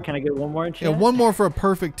get one more? Can I get one more? Yeah, one more for a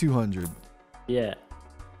perfect 200. Yeah.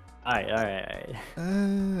 All right.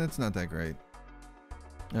 That's not that great.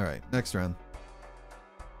 All right, next round.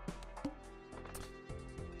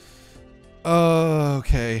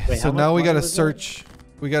 Okay. Wait, so now we gotta search.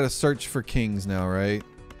 We gotta search for kings now, right?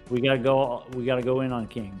 We gotta go in on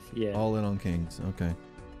kings. Yeah. All in on kings. Okay.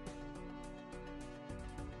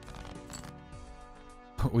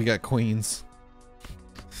 We got queens.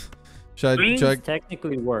 Queens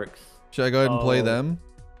technically works. Should I go ahead and play them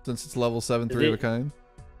since it's level 7, 3 of a kind?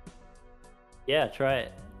 Yeah, try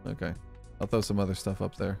it. Okay. I'll throw some other stuff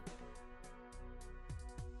up there.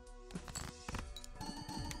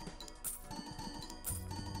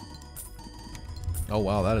 Oh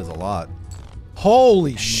wow, that is a lot.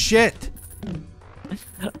 Holy shit!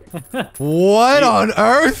 What on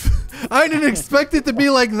earth? I didn't expect it to be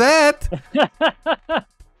like that.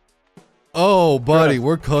 Oh, buddy,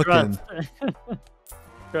 we're cooking.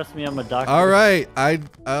 Trust me, I'm a doctor. All right,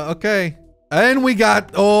 okay. And we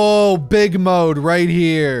got big mode right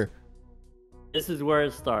here. This is where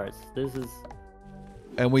it starts.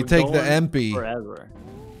 And we take the MP forever.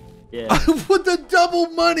 Yeah. With the double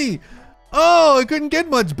money. Oh, it couldn't get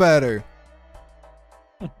much better.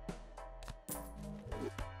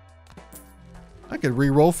 I could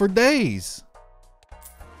re-roll for days.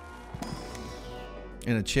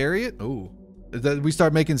 In a chariot? Oh, is that we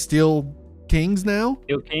start making steel kings now?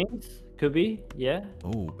 Steel kings could be, yeah.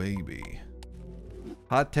 Oh baby.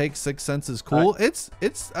 Hot take, Sixth Sense is cool.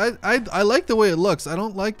 I like the way it looks. I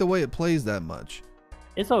don't like the way it plays that much.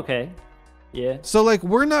 It's okay. Yeah. So like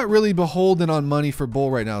we're not really beholden on money for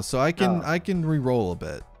bull right now, so I can re-roll a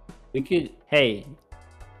bit. We could, hey,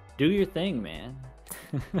 do your thing, man.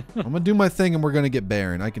 I'm gonna do my thing and we're gonna get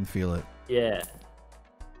Baron. I can feel it. Yeah.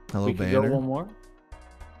 Hello, we Banner. Go one more.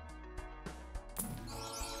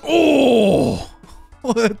 Oh,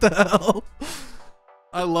 what the hell?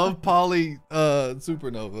 I love Poly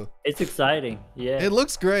Supernova. It's exciting. Yeah. It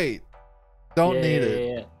looks great. Don't need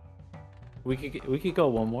it. Yeah. We could go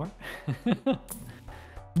one more.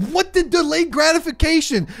 What the delayed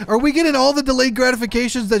gratification? Are we getting all the delayed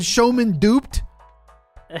gratifications that Showman duped?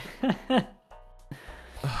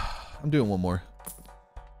 I'm doing one more.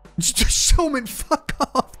 Showman, fuck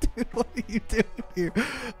off, dude. What are you doing here?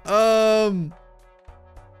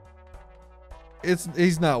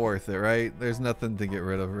 He's not worth it, right? There's nothing to get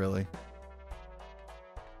rid of, really.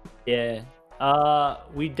 Yeah.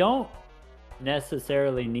 We don't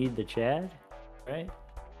necessarily need the Chad, right?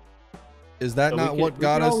 Is that not what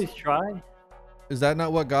got us? We can always try. Is that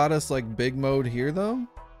not what got us like big mode here, though?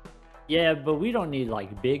 Yeah, but we don't need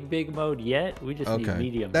like big mode yet. We just need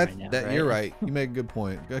medium right now. Right? You're right. You make a good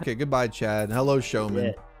point. Okay, goodbye, Chad. Hello, Showman.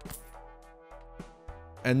 Yeah.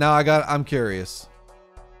 And now I'm curious.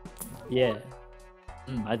 Yeah.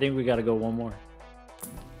 I think we got to go one more.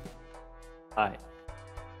 All right.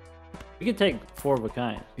 We can take 4 of a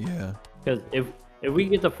kind. Yeah. Because if we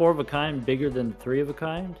get the 4 of a kind bigger than 3 of a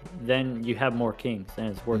kind, then you have more kings and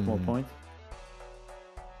it's worth more points.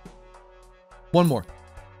 One more.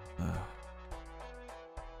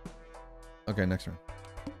 Okay, next round.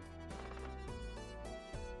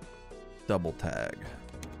 Double tag.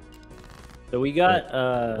 So we got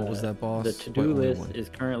what was that, boss? The to-do list is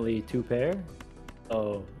currently 2 pair.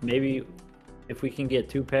 So maybe if we can get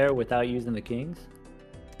 2 pair without using the kings.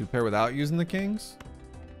 2 pair without using the kings?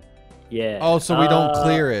 Yeah. Oh, so we don't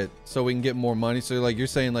clear it, so we can get more money. So like you're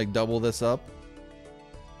saying, like double this up?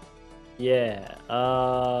 Yeah.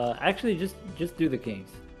 Actually, just do the kings.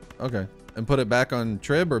 Okay, and put it back on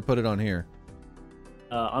Trib or put it on here?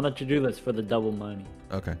 On the to-do list for the double money.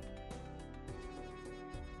 Okay.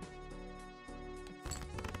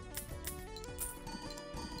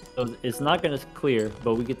 So it's not gonna clear,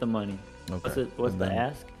 but we get the money. Okay. What's the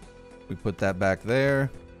ask? We put that back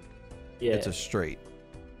there. Yeah. It's a straight.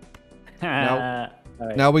 Now,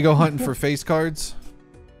 right. Now we go hunting for face cards.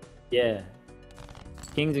 Yeah.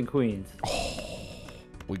 Kings and queens. Oh,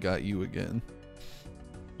 we got you again.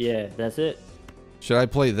 Yeah, that's it. Should I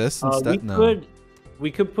play this instead? No. We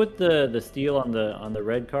could put the steel on the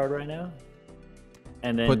red card right now,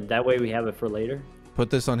 and then that way we have it for later. Put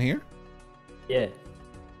this on here. Yeah.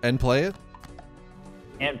 And play it.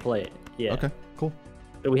 And play it. Yeah. Okay. Cool.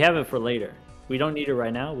 So we have it for later. We don't need it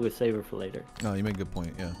right now. We'll save it for later. No, you make a good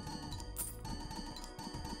point. Yeah.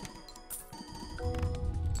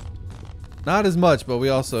 Not as much, but we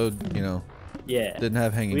also, didn't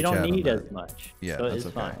have hanging. We don't chat need on as much. Yeah, so that's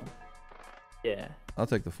it's fine. Yeah. I'll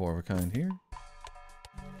take the 4 of a kind here.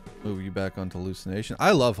 Move you back onto hallucination.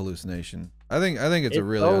 I love hallucination. I think it's a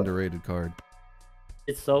really underrated card.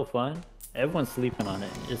 It's so fun. Everyone's sleeping on it.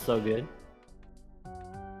 It's so good.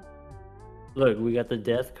 Look, we got the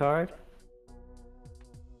death card.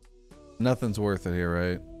 Nothing's worth it here,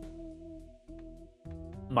 right?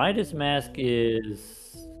 Midas Mask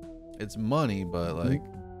is... It's money, but like...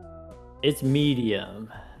 It's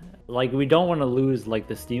medium. Like, we don't want to lose, like,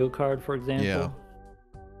 the steel card, for example. Yeah.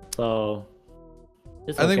 So...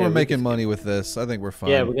 It's I think okay. we're making money with this. I think we're fine.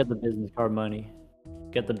 Yeah, we got the business card money.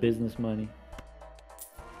 Got the business money.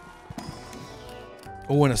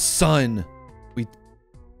 Oh, and a sun. Do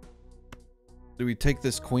we take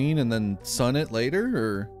this queen and then sun it later,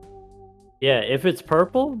 or? Yeah, if it's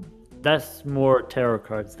purple, that's more tarot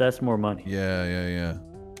cards. That's more money. Yeah. And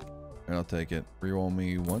I'll take it. Reroll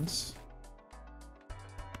me once.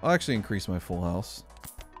 I'll actually increase my full house.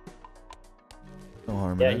 No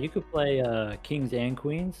harm in it. Yeah, you could play kings and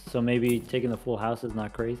queens, so maybe taking the full house is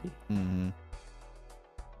not crazy. Mm-hmm.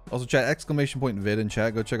 Also, chat, exclamation point vid in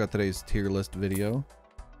chat. Go check out today's tier list video.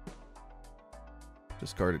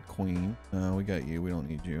 Discarded queen. No, we got you. We don't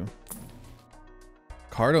need you.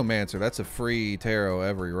 Cartomancer. That's a free tarot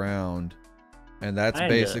every round. And that's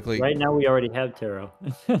basically... Right now we already have tarot.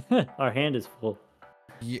 Our hand is full.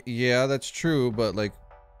 Yeah, that's true. But, like,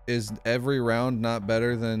 is every round not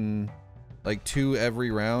better than... Like, 2 every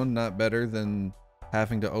round not better than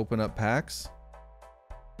having to open up packs?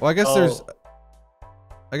 Well, I guess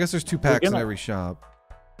there's 2 packs in every shop.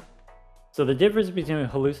 So the difference between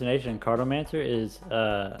hallucination and cartomancer is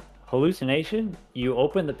hallucination, you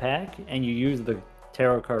open the pack and you use the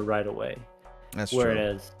tarot card right away. That's true.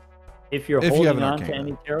 Whereas if you're holding on to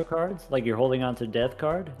any tarot cards, like you're holding on to death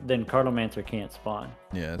card, then cartomancer can't spawn.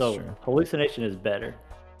 Yeah, that's so true. Hallucination is better.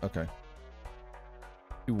 Okay.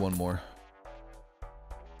 Do one more.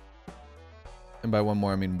 And by one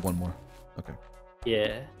more, I mean one more. Okay.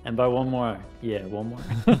 Yeah, and by one more, yeah, one more.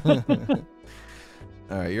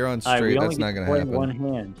 All right, you're on straight. That's not gonna happen. One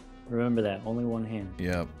hand. Remember that. Only one hand.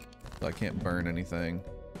 Yep. So I can't burn anything.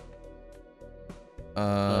 You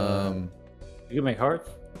can make hearts.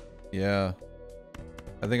 Yeah.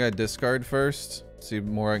 I think I discard first. See what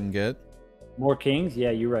more I can get. More kings?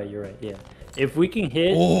 Yeah, you're right. You're right. Yeah. If we can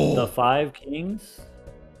hit the 5 kings,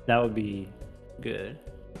 that would be good.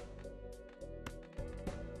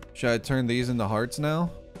 Should I turn these into hearts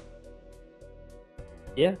now?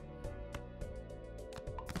 Yeah.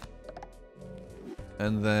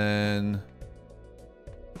 And then...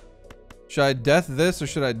 Should I death this or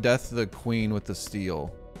should I death the queen with the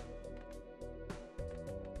steel?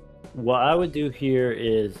 What I would do here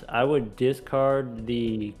is I would discard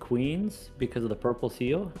the queens because of the purple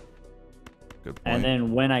seal. Good point. And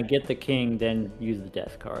then when I get the king, then use the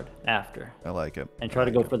death card after. I like it. And try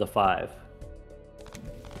to go for the 5.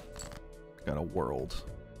 Got a world.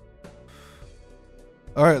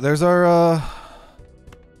 All right, there's our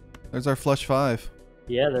flush 5.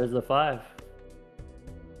 Yeah, there's the 5.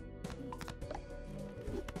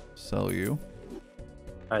 Sell you.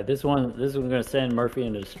 All right, this one's gonna send Murphy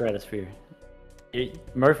into the stratosphere.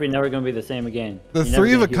 Murphy never gonna be the same again. The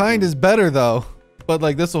 3 of a kind is better though, but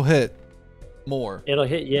like this will hit more. It'll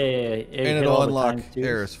hit, yeah. And it'll unlock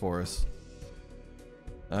Eris for us.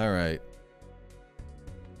 All right.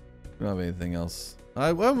 We don't have anything else.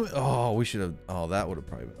 We should have. Oh, that would have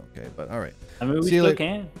probably been okay. But all right. I mean, we still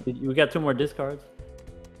can. We got 2 more discards.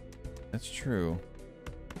 That's true.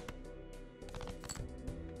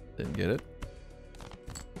 Didn't get it.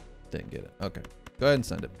 Didn't get it. Okay. Go ahead and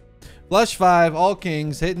send it. Flush 5, all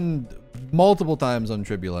kings, hitting multiple times on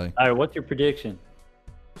Tribulate. All right. What's your prediction?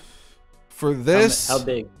 For this, how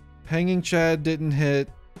big? Hanging Chad didn't hit.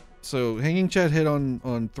 So Hanging Chad hit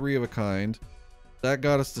on 3 of a kind. That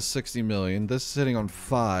got us to 60 million. This is hitting on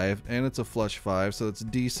 5, and it's a flush 5, so it's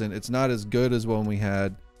decent. It's not as good as when we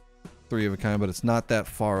had 3 of a kind, but it's not that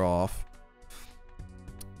far off.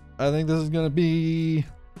 I think this is gonna be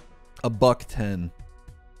 $110.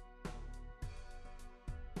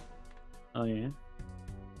 Oh yeah.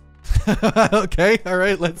 Okay, all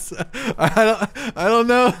right. Let's. I don't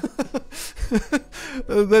know.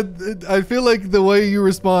 I feel like the way you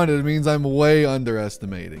responded means I'm way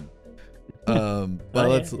underestimating. But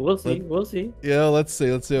we'll see. Yeah, let's see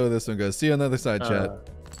how this one goes. See you on the other side, chat.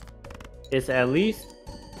 It's at least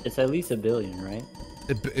 $1 billion, right?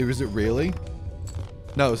 Was it really?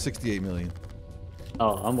 No, 68 million.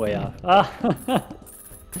 Oh, I'm way off.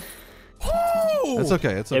 That's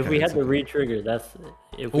okay. It's okay. If we had to re-trigger, that's.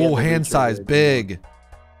 Oh, hand size big.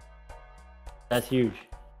 That's huge.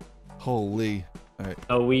 Holy. All right.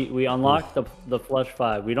 So we unlocked the flush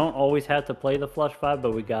 5. We don't always have to play the flush 5,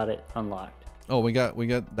 but we got it unlocked. Oh, we got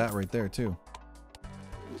that right there too.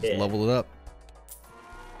 Just leveled it up.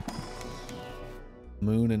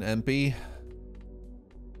 Moon and Empy.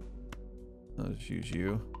 I'll just use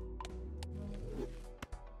you.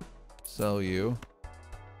 Sell you.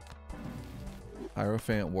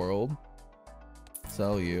 Hierophant World.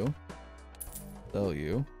 Sell you. Sell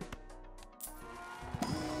you.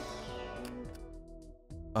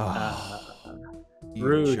 You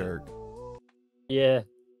rude. jerk. Yeah.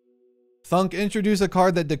 Thunk, introduce a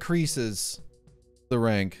card that decreases the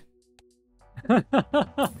rank.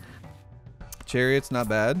 Chariot's not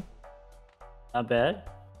bad. Not bad.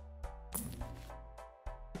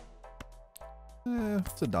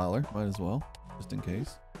 It's $1. Might as well, just in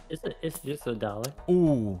case. It's just $1.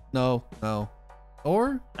 Ooh, no.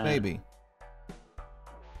 Or maybe.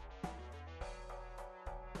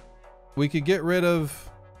 We could get rid of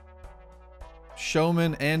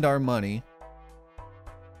Showman and our money.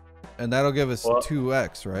 And that'll give us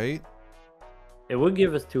 2x, right? It would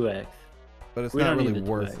give us 2x. But it's not really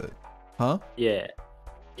worth it. Huh? Yeah.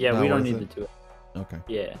 Yeah, we don't need the 2x. Okay.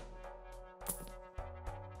 Yeah.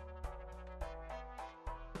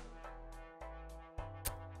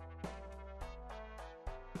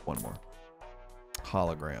 One more.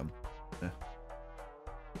 Hologram. Yeah.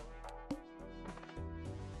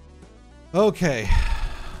 Okay.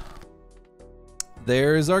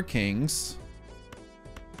 There's our kings.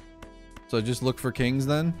 So just look for kings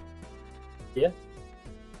then? Yeah.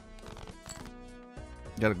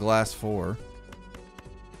 Got a glass 4.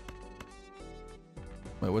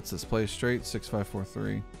 Wait, what's this? Play straight 6 5 4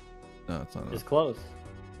 3. No, it's not. It's close.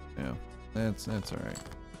 Yeah, that's all right.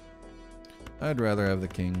 I'd rather have the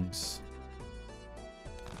kings.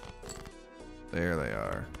 There they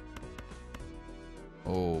are.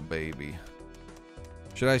 Oh baby.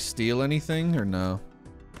 Should I steal anything or no?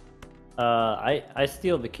 I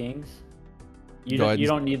steal the kings. You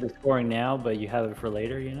don't need the scoring now, but you have it for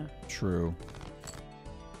later, you know? True.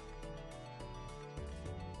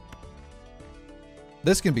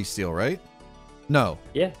 This can be steal, right? No.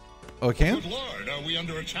 Yeah. Oh, it can? Good Lord, are we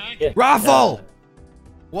under attack? Yeah. Raffle!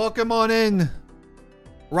 Welcome on in,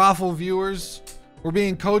 Raffle viewers. We're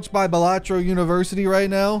being coached by Balatro University right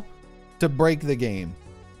now to break the game.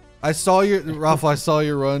 I saw your Raffle. I saw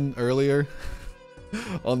your run earlier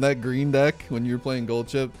on that green deck when you were playing Gold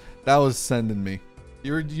Chip. That was sending me.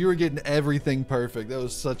 You were getting everything perfect. That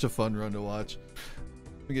was such a fun run to watch.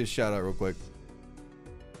 Let me get a shout out real quick.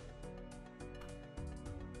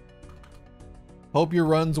 Hope your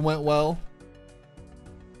runs went well.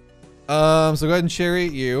 So go ahead and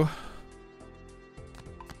chariot you.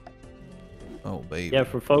 Oh baby. Yeah,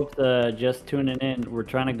 for folks just tuning in, we're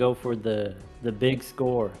trying to go for the big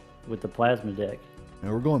score with the plasma deck.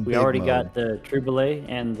 And we're going. We big already mode. got the Triboulet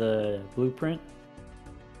and the blueprint.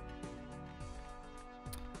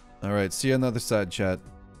 All right, see you on the other side, chat.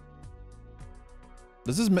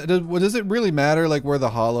 Does it really matter like where the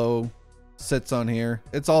hollow sits on here?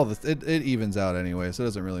 It's all it evens out anyway, so it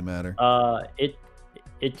doesn't really matter.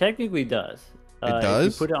 It technically does. It does?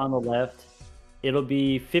 If you put it on the left, it'll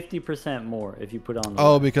be 50% more if you put it on the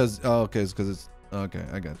Oh, left. because because it's okay.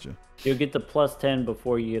 I got you. You'll get the +10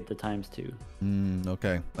 before you get the ×2.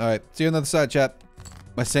 Okay. All right. See you on the other side, chat.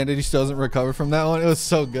 My sanity still doesn't recover from that one. It was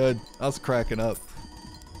so good. I was cracking up.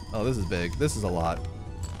 Oh, this is big. This is a lot.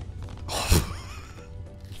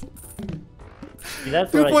 See,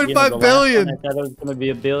 that's 2.5 billion. I thought it was gonna be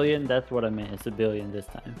a billion. That's what I meant. It's a billion this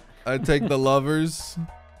time. I take the lovers.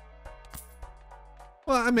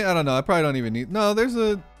 Well, I mean, I don't know. I probably don't even need. No, there's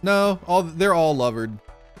a no. They're all lovered.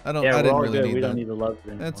 I don't. Yeah, I we're didn't all really good. need We that. don't need the love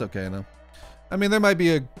anymore. That's okay, no. I mean, there might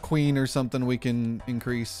be a queen or something we can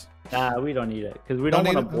increase. Nah, we don't need it because we Don't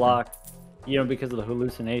don't need want it? to block. You know, because of the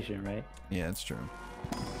hallucination, right? Yeah, it's true.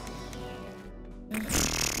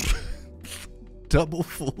 Double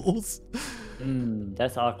fools.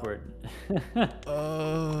 That's awkward.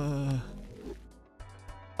 Oh,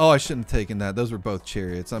 I shouldn't have taken that. Those were both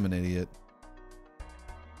chariots. I'm an idiot.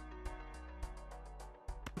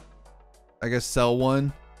 I guess sell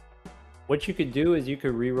one. What you could do is you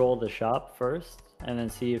could re-roll the shop first and then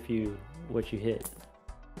see if what you hit.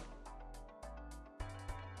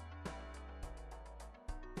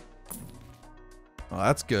 Oh,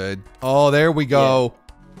 that's good. Oh, there we go.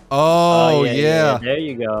 Oh, yeah. There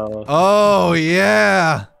you go. Oh,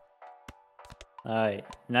 yeah. All right.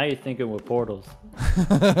 Now you're thinking with portals.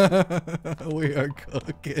 We are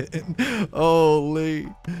cooking. Holy.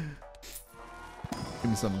 Give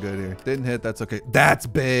me something good here. Didn't hit. That's okay. That's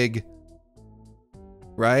big.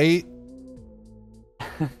 Right?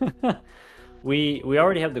 We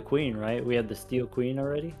already have the queen, right? We have the steel queen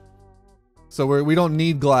already. So we don't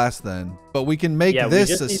need glass then, but we can make this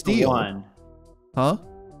we just a need steel. The one. Huh?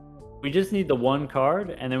 We just need the one card,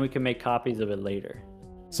 and then we can make copies of it later.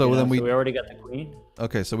 So You know, then so we already got the queen.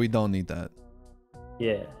 Okay, so we don't need that.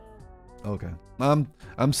 Yeah. Okay.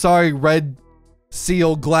 I'm sorry, red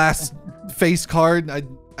seal glass face card. I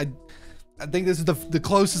think this is the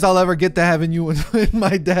closest I'll ever get to having you in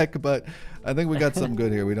my deck, but I think we got something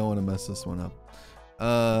good here. We don't want to mess this one up.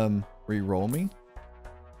 Reroll me.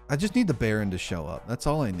 I just need the Baron to show up. That's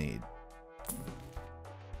all I need.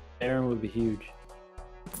 Baron would be huge.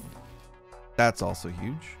 That's also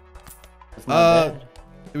huge. That's not bad.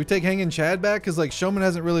 Do we take Hanging Chad back? Because like Showman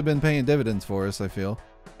hasn't really been paying dividends for us, I feel.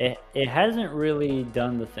 It hasn't really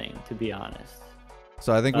done the thing, to be honest.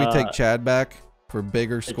 So I think we take Chad back for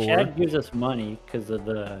bigger score. Chad gives us money because of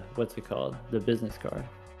the, what's it called? The business card.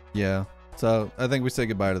 Yeah. So I think we say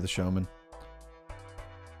goodbye to the Showman.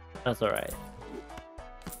 That's all right.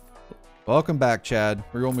 Welcome back, Chad.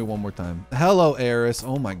 Reroll me one more time. Hello, Eris.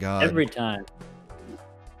 Oh my god. Every time.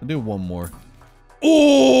 I'll do one more.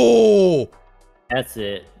 Oh! That's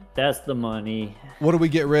it. That's the money. What do we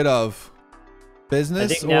get rid of?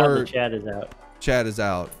 Business I think now or the Chad is out. Chad is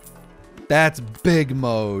out. That's big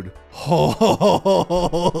mode. Holy.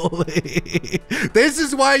 This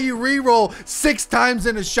is why you reroll 6 times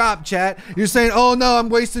in a shop, chat. You're saying, oh no, I'm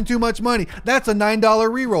wasting too much money. That's a $9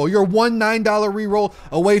 reroll. You're one $9 reroll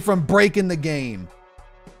away from breaking the game.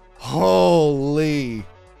 Holy.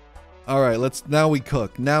 All right, now we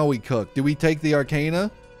cook. Now we cook. Do we take the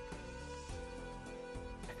Arcana?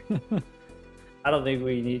 I don't think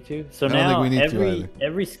we need to. So I don't now think we need to either.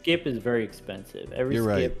 every skip is very expensive. Every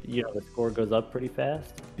You're skip, right. you know, the score goes up pretty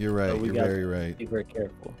fast. You're right. So we You're gotta very right. Be very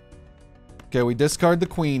careful. Okay, we discard the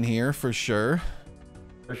queen here for sure.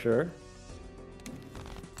 For sure.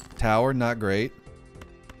 Tower, not great.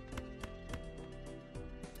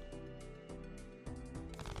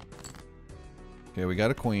 Okay, we got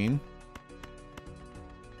a queen.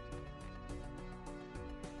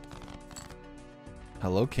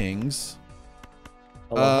 Hello, kings.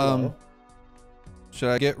 Hello. Should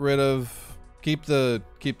I get rid of keep the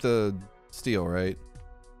steel, right?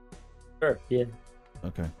 Sure. Yeah.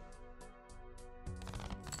 Okay.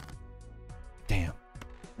 Damn.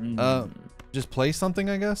 Just play something,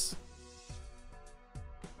 I guess.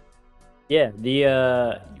 Yeah.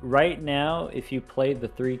 The right now, if you play the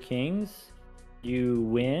 3 kings, you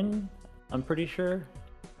win. I'm pretty sure.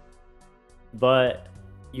 But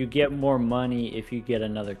you get more money if you get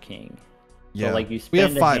another king. Yeah. So, like you we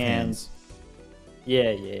have spend 5 a hand. hands.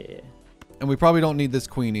 Yeah. And we probably don't need this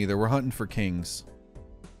queen either. We're hunting for kings.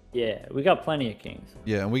 Yeah, we got plenty of kings.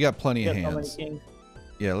 Yeah, and we got plenty of We got so hands. many kings.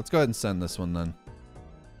 Yeah, let's go ahead and send this one then.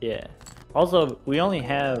 Yeah. Also, we only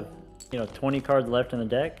have, 20 cards left in the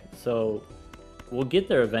deck, so we'll get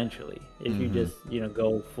there eventually if you just,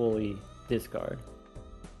 go fully discard.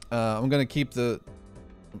 I'm gonna keep the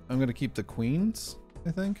queens,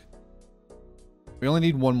 I think. We only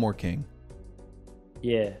need one more king.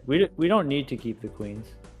 Yeah, we don't need to keep the queens.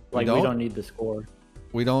 Like, we don't need the score.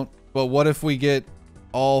 We don't. But what if we get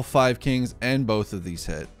all 5 kings and both of these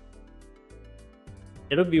hit?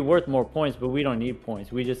 It'll be worth more points, but we don't need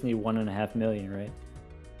points. We just need 1.5 million, right?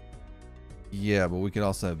 Yeah, but we could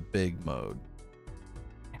also have big mode.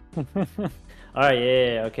 All right,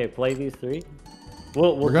 yeah. Okay, play these 3.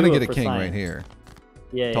 We're gonna get a king right here.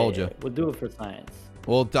 Yeah, told you. We'll do it for science.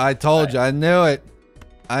 Well, I told you. I knew it.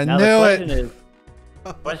 Now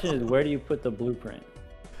the question is, where do you put the blueprint?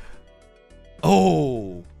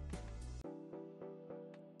 Oh.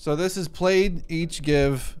 So this is played, each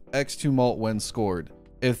give X2 mult when scored.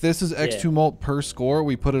 If this is X2 mult per score,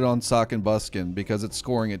 we put it on Sock and Buskin because it's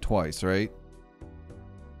scoring it twice, right?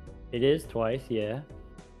 It is twice, yeah.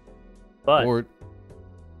 But or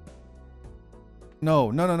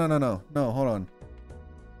no, hold on.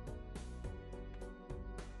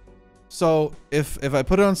 So if I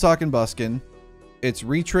put it on Sock and Buskin, it's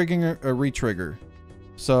re-triggering a re-trigger.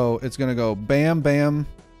 So it's gonna go bam, bam,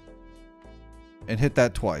 and hit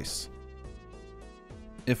that twice.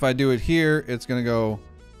 If I do it here, it's gonna go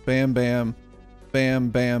bam, bam, bam,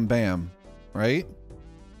 bam, bam, right?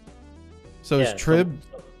 So yeah,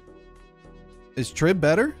 is Trib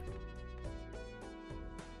better?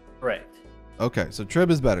 Correct. Okay, so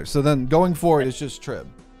Trib is better. So then going forward, it's just Trib.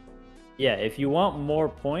 Yeah, if you want more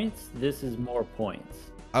points, this is more points.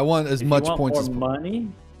 I want as much points as money.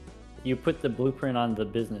 You put the blueprint on the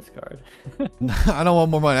business card. I don't want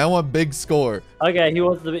more money. I want big score. Okay, he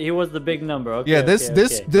was the big number. Okay. Yeah,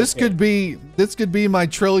 this could be my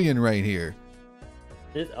trillion right here.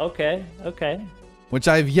 Okay. Which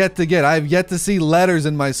I've yet to get. I've yet to see letters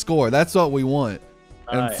in my score. That's what we want.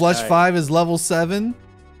 And Flush 5 is level 7.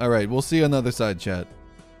 All right, we'll see you on the other side, chat.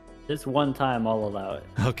 This one time, I'll allow it.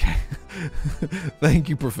 Okay. Thank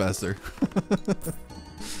you, Professor.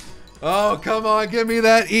 Oh, come on. Give me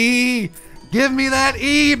that E. Give me that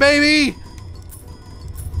E, baby.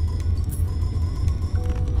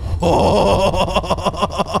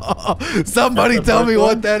 Oh, somebody tell me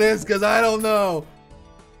what that is, because I don't know.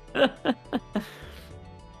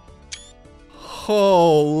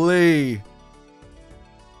 Holy.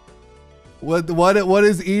 What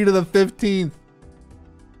is E to the 15th?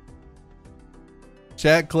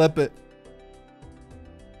 Chat, clip it.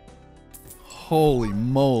 Holy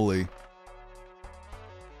moly.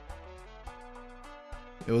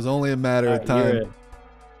 It was only a matter of time.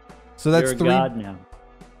 So that's you're a 3. god now.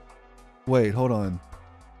 Wait, hold on.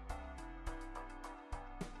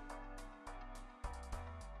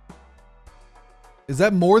 Is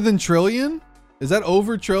that more than trillion? Is that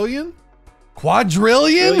over trillion?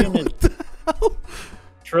 Quadrillion?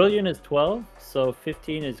 Trillion is 12, so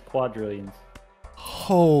 15 is quadrillions.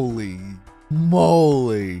 Holy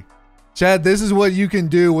moly. Chad, this is what you can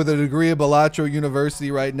do with a degree at Balatro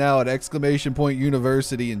University right now at !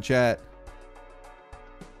 University in chat.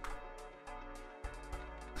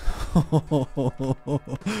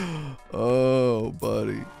 Oh,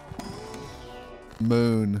 buddy.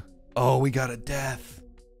 Moon. Oh, we got a death.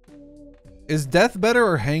 Is death better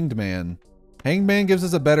or hanged man? Hanged man gives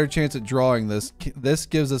us a better chance at drawing this. This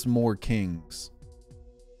gives us more kings.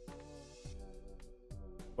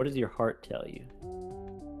 What does your heart tell you?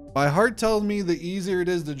 My heart tells me the easier it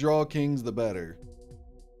is to draw kings, the better.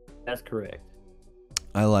 That's correct.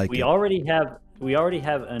 I like it. We already have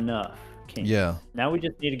enough kings. Yeah. Now we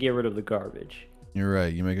just need to get rid of the garbage. You're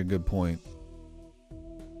right. You make a good point.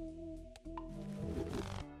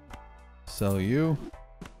 Sell you.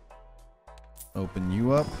 Open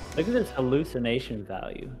you up. Look at this hallucination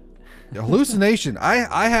value. Hallucination.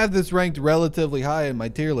 I have this ranked relatively high in my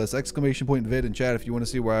tier list. ! Vid in chat if you want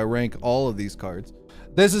to see where I rank all of these cards.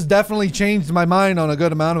 This has definitely changed my mind on a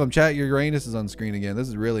good amount of them. Chat, your Uranus is on screen again. This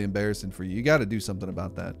is really embarrassing for you. You got to do something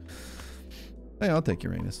about that. Hey, I'll take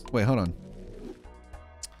Uranus. Wait, hold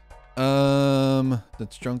on.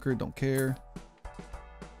 That's Junker. Don't care.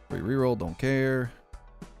 Reroll. Don't care.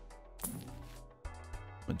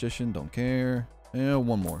 Magician. Don't care. Yeah,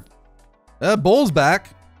 one more. Bull's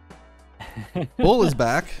back. Bull is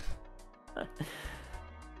back.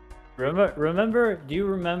 Remember? Do you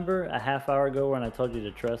remember a half hour ago when I told you to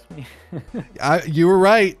trust me? You were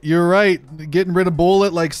right. You were right. Getting rid of Bull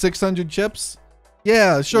at like 600 chips.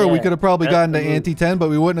 Yeah, sure. We could have probably gotten to ante 10, but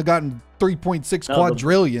we wouldn't have gotten 3.6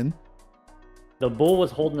 quadrillion. The Bull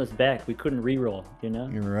was holding us back. We couldn't reroll, you know?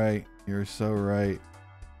 You're right. You're so right.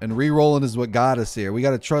 And rerolling is what got us here. We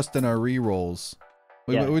got to trust in our rerolls.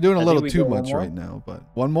 We're doing a little too much right now, but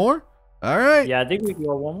one more? All right. Yeah, I think we can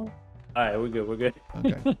go one more. All right, we're good. We're good.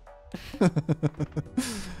 Okay.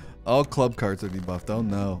 All club cards are debuffed. Oh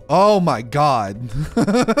no. Oh my god.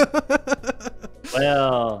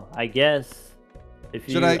 Well, I guess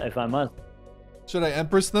if I must. Should I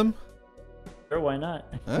Empress them? Sure, why not?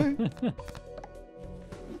 All right.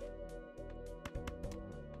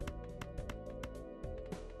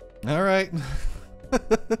 All right.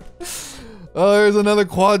 Oh, there's another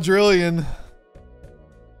quadrillion.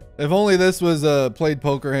 If only this was played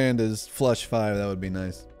poker hand as flush 5, that would be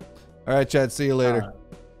nice. All right, Chad. See you later.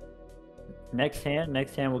 Next hand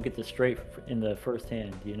we'll get the straight in the first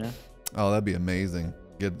hand. You know. Oh, that'd be amazing.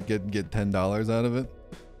 Get $10 out of it.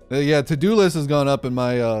 Yeah, to-do list has gone up in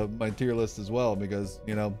my my tier list as well because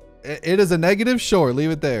you know it is a negative. Sure,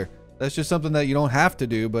 leave it there. That's just something that you don't have to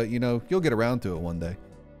do, but you know you'll get around to it one day.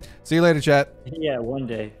 See you later, chat. Yeah, one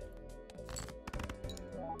day.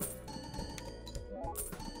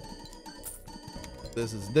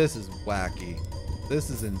 This is wacky. This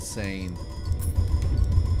is insane.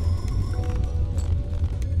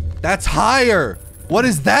 That's higher. What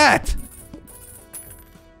is that?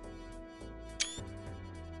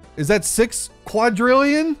 Is that 6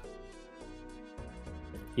 quadrillion?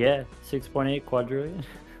 Yeah, 6.8 quadrillion.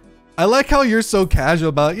 I like how you're so casual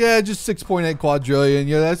about just 6.8 quadrillion.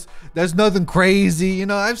 Yeah, that's nothing crazy. You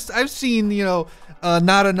know, I've seen, you know,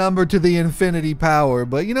 not a number to the infinity power,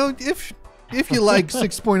 but you know, if you like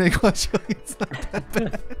 6.8 quadrillion, it's not that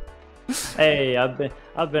bad. Hey,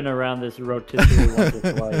 I've been around this rotisserie once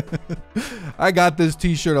or twice. I got this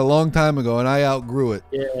T-shirt a long time ago, and I outgrew it.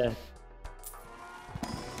 Yeah.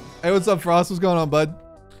 Hey, what's up, Frost? What's going on, bud?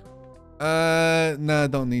 Nah,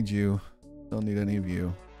 don't need you. Don't need any of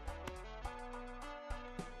you.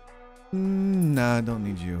 Nah, don't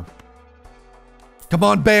need you. Come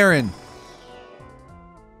on, Baron.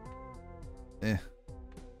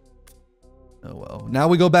 Oh well. Now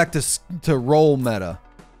we go back to roll meta.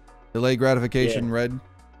 Delay gratification, red.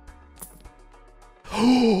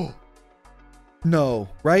 No,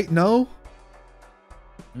 right? No?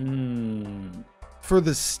 For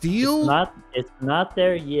the steal? It's not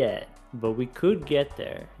there yet, but we could get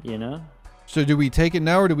there, you know? So do we take it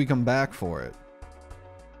now or do we come back for it?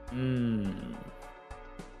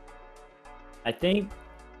 I think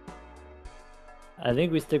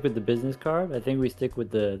we stick with the business card. I think we stick with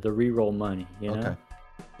the reroll money, you know?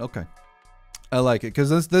 Okay. I like it,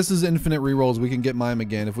 because this is infinite rerolls. We can get Mime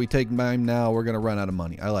again. If we take Mime now, we're going to run out of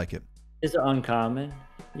money. I like it. It's uncommon,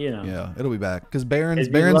 you know. Yeah, it'll be back. Because Baron's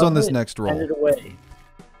on this next roll. Send it away.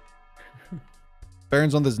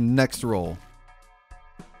 Baron's on this next roll.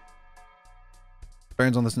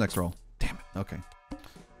 Baron's on this next roll. Damn it. Okay.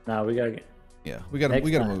 Nah, we gotta get. Yeah, we gotta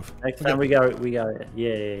move. Next time we got it.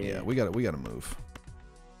 Yeah. We gotta move.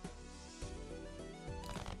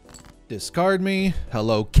 Discard me.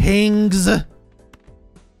 Hello, kings.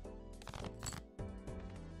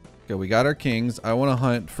 Okay, we got our kings. I want to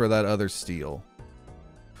hunt for that other steal.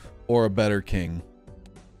 Or a better king.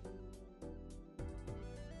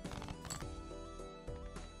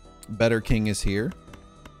 Better king is here.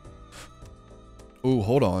 Ooh,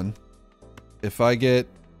 hold on. If I get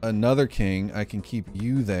another king, I can keep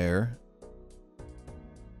you there.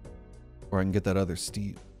 Or I can get that other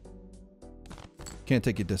steal. Can't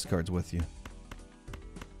take your discards with you.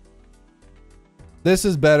 This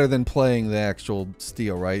is better than playing the actual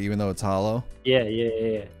steal, right? Even though it's hollow?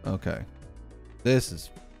 Yeah. Okay. This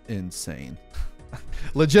is insane.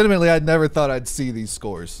 Legitimately, I never thought I'd see these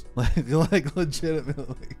scores. Like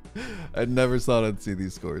legitimately. I never thought I'd see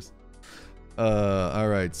these scores. All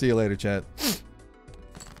right. See you later, chat.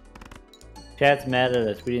 Chat's mad at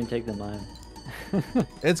us. We didn't take the Mime.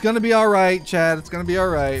 It's gonna be all right, Chad. It's gonna be all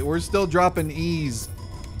right. We're still dropping E's.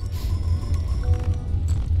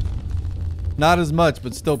 Not as much,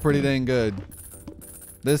 but still pretty dang good.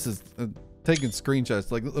 This is taking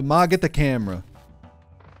screenshots. Like, Ma, get the camera.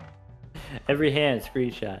 Every hand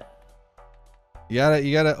screenshot. You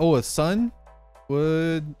gotta. Oh, a sun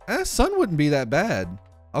would. Sun wouldn't be that bad.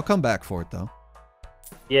 I'll come back for it though.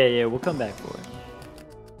 Yeah. We'll come back for it.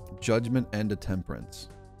 Judgment and a temperance.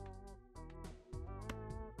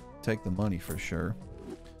 Take the money for sure.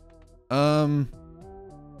 No,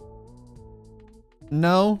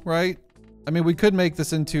 right? I mean, we could make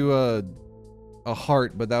this into a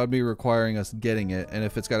heart, but that would be requiring us getting it. And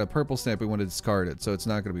if it's got a purple stamp, we want to discard it, so it's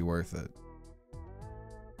not going to be worth it.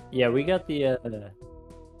 Yeah, we got the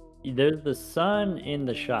there's the sun in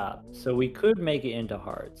the shop, so we could make it into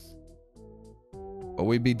hearts. But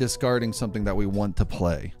we'd be discarding something that we want to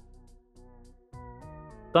play.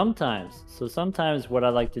 Sometimes what I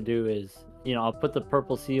like to do is, you know, I'll put the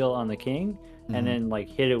purple seal on the king and then like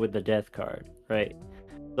hit it with the death card, right?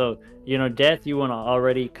 So, you know, death, you want to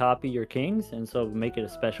already copy your kings, and so make it a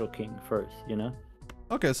special king first, you know?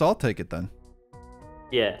 Okay, so I'll take it then.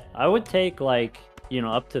 Yeah, I would take like, you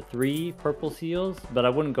know, up to 3 purple seals, but I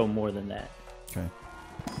wouldn't go more than that. Okay.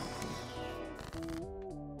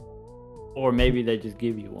 Or maybe they just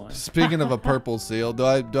give you one. Speaking of a purple seal, do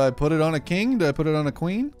I put it on a king? Do I put it on a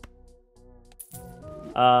queen?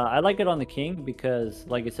 I like it on the king because,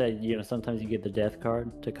 like I said, you know, sometimes you get the death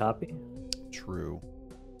card to copy. True.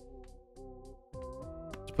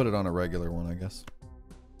 Let's put it on a regular one, I guess.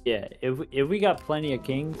 Yeah, if we got plenty of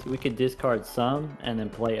kings, we could discard some and then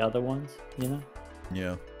play other ones, you know?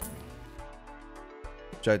 Yeah.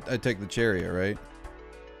 I take the chariot, right?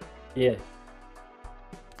 Yeah.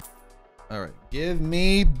 All right, give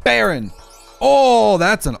me Baron. Oh,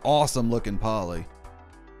 that's an awesome looking poly.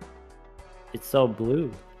 It's so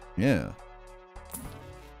blue. Yeah.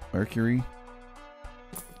 Mercury.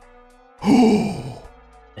 Oh,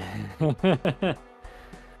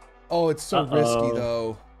 it's so risky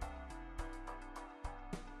though.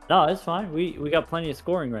 No, it's fine. We got plenty of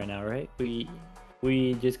scoring right now, right? We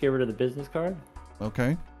just get rid of the business card.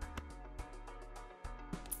 Okay.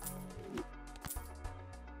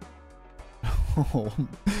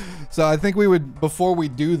 So I think we would, before we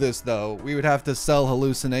do this though, we would have to sell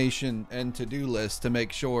hallucination and to-do list to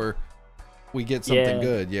make sure we get something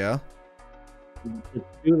good, yeah? The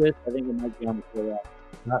to-do list, I think it might be on its way out.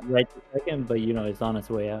 Not right this second, but you know, it's on its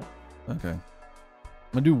way out. Okay. I'm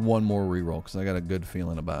gonna do one more reroll because I got a good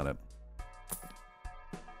feeling about it.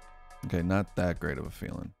 Okay, not that great of a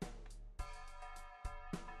feeling.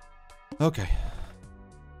 Okay.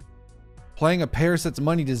 Playing a pair sets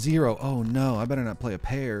money to 0. Oh no, I better not play a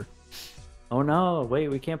pair. Oh no, wait,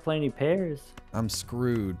 we can't play any pairs. I'm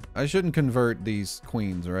screwed. I shouldn't convert these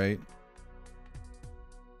queens, right?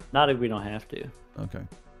 Not if we don't have to. Okay.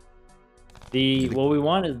 What we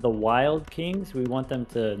want is the wild kings. We want them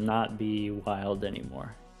to not be wild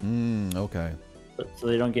anymore. Okay. So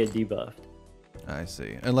they don't get debuffed. I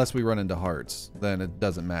see. Unless we run into hearts, then it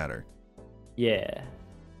doesn't matter. Yeah.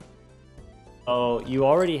 Oh, you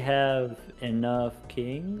already have enough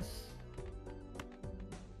kings?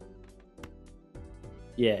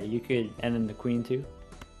 Yeah, you could, and then the queen too.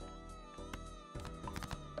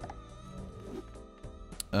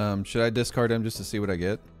 Should I discard him just to see what I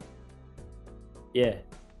get? Yeah.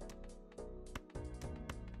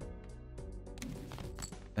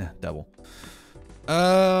 Double.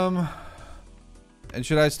 And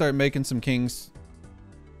should I start making some kings?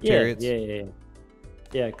 Chariots? Yeah.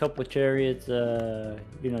 Yeah, a couple of chariots,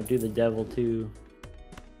 you know, do the devil too.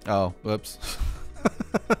 Oh, whoops.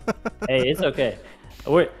 Hey, it's okay.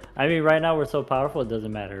 I mean, right now we're so powerful, it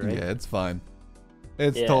doesn't matter, right? Yeah, it's fine.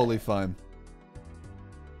 It's totally fine.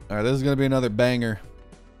 All right, this is going to be another banger.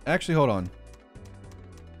 Actually, hold on.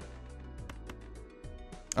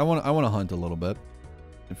 I want to hunt a little bit.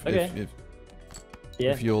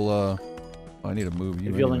 If you'll, I need to move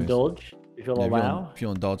you. If you'll indulge, if you'll allow. If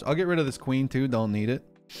you'll indulge, I'll get rid of this queen too. Don't need it.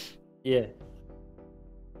 Yeah.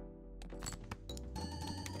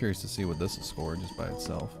 Curious to see what this is for just by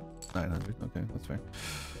itself. 900. Okay, that's fair.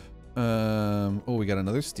 Oh, we got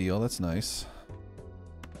another steel. That's nice.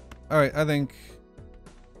 All right, I think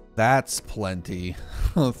that's plenty.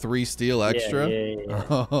 3 steel extra.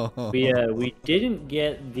 Yeah. We didn't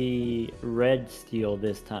get the red steel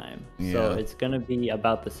this time, so it's gonna be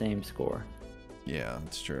about the same score. Yeah,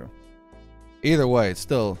 that's true. Either way, it's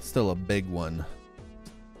still a big one.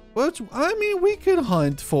 Which, I mean, we could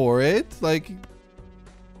hunt for it. Like,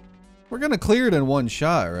 we're gonna clear it in one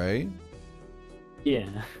shot, right? Yeah.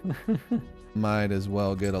 Might as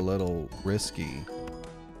well get a little risky.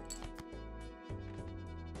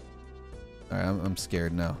 Alright, I'm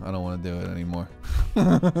scared now. I don't want to do it anymore.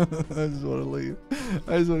 I just want to leave.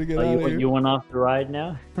 I just want to get out of here. You went off the ride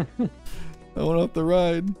now? I went off the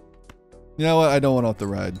ride. You know what? I don't want off the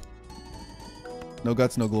ride. No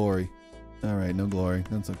guts, no glory. Alright, no glory.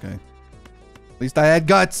 That's okay. At least I had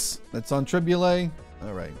guts. That's on Tribule.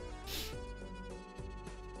 Alright.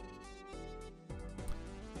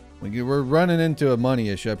 We're running into a money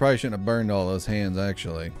issue. I probably shouldn't have burned all those hands,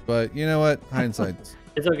 actually. But you know what? Hindsight's...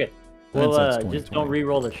 It's okay. Well, just don't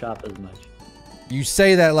re-roll the shop as much. You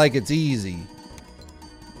say that like it's easy.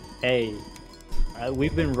 Hey,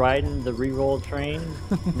 we've been riding the re-roll train.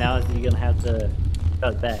 Now you're going to have to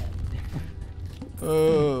cut back.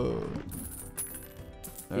 Oh.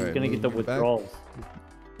 He's going to get the withdrawals.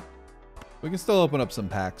 We can still open up some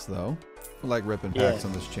packs, though. We like ripping packs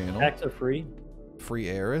on this channel. Packs are free. Free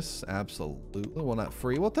Eris? Absolutely. Well, not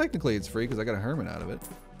free. Well, technically it's free because I got a Hermit out of it.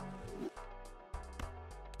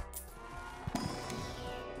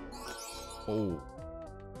 Oh.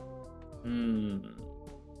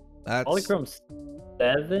 That's... Polychrome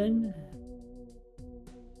 7?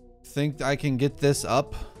 Think I can get this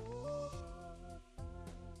up?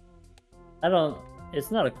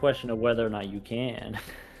 It's not a question of whether or not you can.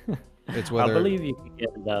 It's whether... I believe you can get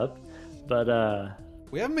it up, but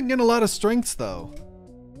we haven't been getting a lot of strengths, though.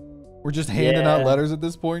 We're just handing out letters at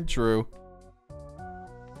this point. True.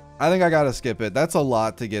 I think I gotta skip it. That's a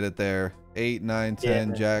lot to get it there. 8, 9,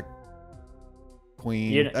 10, Jack,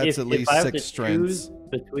 Queen. That's at least 6 strengths.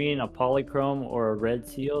 Between a polychrome or a red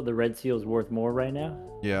seal, the red seal is worth more right now.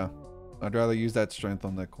 Yeah. I'd rather use that strength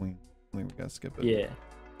on that Queen. I think we gotta skip it. Yeah.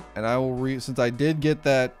 And I will since I did get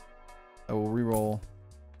that, I will re-roll.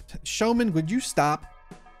 Showman, would you stop?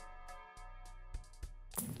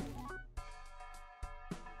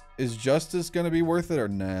 Is Justice gonna be worth it or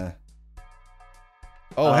nah?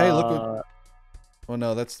 Oh, hey, look what... Well,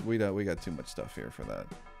 no, we got too much stuff here for that.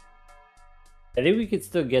 I think we could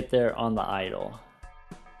still get there on the idol.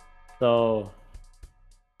 So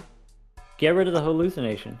get rid of the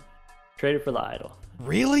hallucination. Trade it for the idol.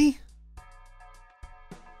 Really?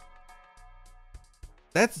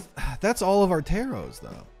 That's all of our tarots,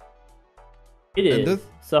 though. It is.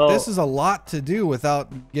 This is a lot to do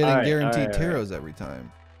without getting guaranteed tarots every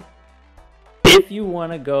time. If you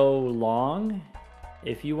want to go long,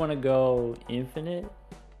 if you want to go infinite,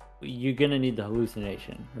 you're gonna need the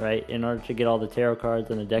hallucination, right? In order to get all the tarot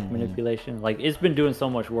cards and the deck manipulation. Like, it's been doing so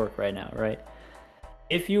much work right now, right?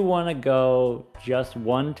 If you want to go just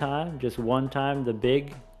one time, the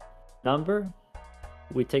big number,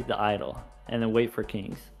 we take the idol and then wait for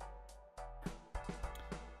kings.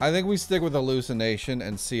 I think we stick with hallucination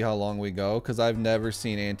and see how long we go, because I've never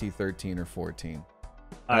seen anti 13 or 14.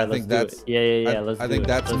 All right, let's do it. Yeah. I think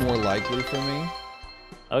that's more likely for me.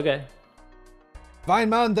 Okay. Vine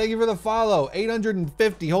Mountain, thank you for the follow.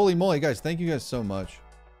 850. Holy moly, guys. Thank you guys so much.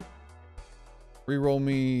 Reroll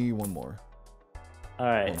me one more. All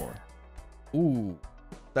right. One more. Ooh.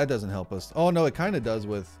 That doesn't help us. Oh no, it kind of does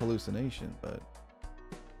with hallucination, but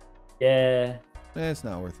yeah, it's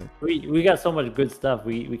not worth it. We got so much good stuff.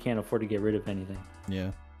 We can't afford to get rid of anything.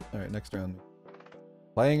 Yeah. All right, next round.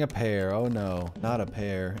 Playing a pair. Oh no, not a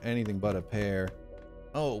pair. Anything but a pair.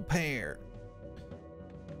 Oh, pair.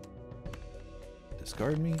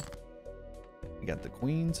 Discard me. We got the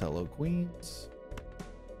queens. Hello, queens.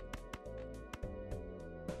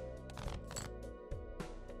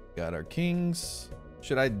 Got our kings.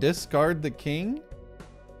 Should I discard the king?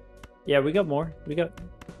 Yeah, we got more.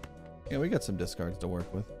 Yeah, we got some discards to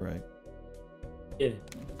work with, right? Yeah.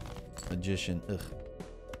 Magician. Ugh.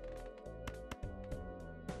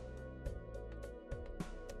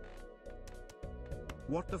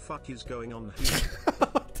 What the fuck is going on here?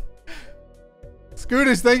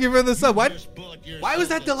 Scooters, thank you for the sub. What? Why was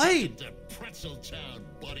that delayed?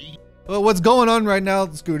 Well, what's going on right now,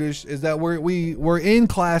 Scooters, is that we're in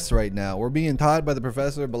class right now. We're being taught by the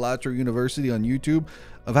professor at Balatro University on YouTube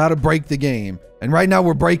of how to break the game. And right now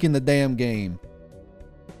we're breaking the damn game.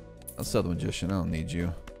 I'll sell the magician. I don't need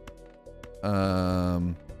you.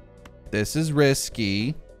 This is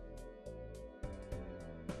risky.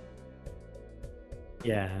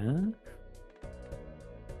 Yeah.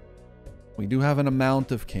 We do have an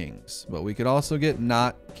amount of kings, but we could also get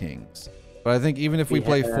not kings. But I think even if we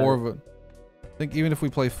play four of a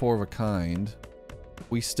kind,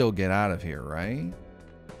 we still get out of here, right?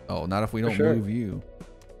 Oh, not if we don't move you.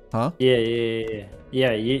 Huh? Yeah.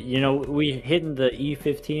 You know, we hitting the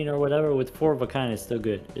E15 or whatever with 4 of a kind is still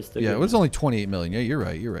good. It's still good. It was only 28 million. Yeah, you're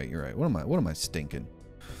right. What am I stinking?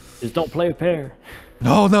 Just don't play a pair.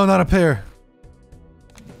 No, not a pair.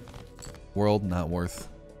 World not worth.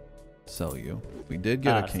 Sell you. We did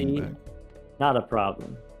get a king back. Not a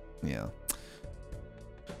problem. Yeah.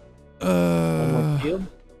 One more steel?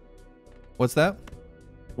 What's that?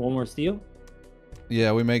 One more steel?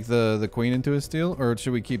 Yeah, we make the queen into a steal, or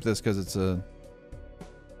should we keep this because it's a?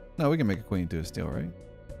 No, we can make a queen into a steal, right?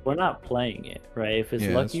 We're not playing it, right? If it's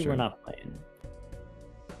lucky, we're not playing.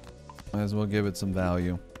 Might as well give it some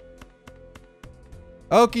value.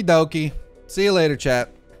 Okie dokie. See you later,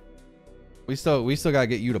 chat. We still gotta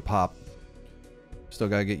get you to pop. Still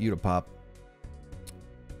gotta get you to pop.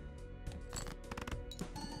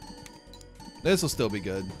 This will still be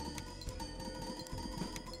good.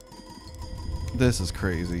 This is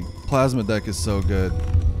crazy. Plasma deck is so good.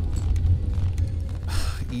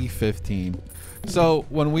 E15. So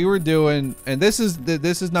when we were doing, and this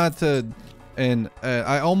is not to, and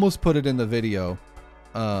I almost put it in the video,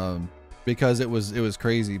 because it was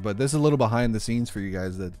crazy. But this is a little behind the scenes for you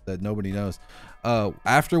guys that nobody knows.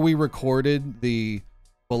 After we recorded the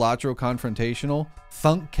Balatro confrontational,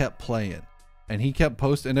 Thunk kept playing. And he kept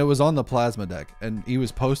posting, and it was on the plasma deck, and he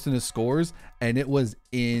was posting his scores, and it was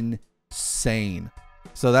insane.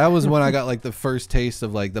 So that was when I got like the first taste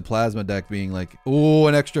of like the plasma deck being like, oh,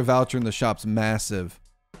 an extra voucher in the shop's massive,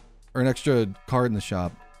 or an extra card in the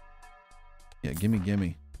shop. Yeah,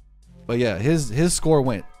 gimme. But yeah, his score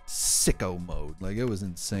went sicko mode. Like, it was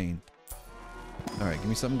insane. All right, give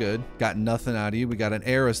me something good. Got nothing out of you. We got an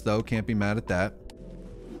Eris though. Can't be mad at that.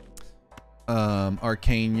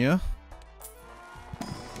 Arcania.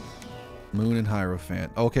 Moon and Hierophant.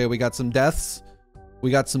 Okay, we got some deaths.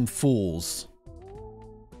 We got some fools.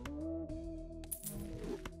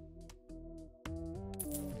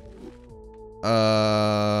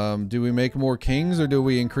 Do we make more kings or do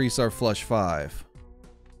we increase our flush 5?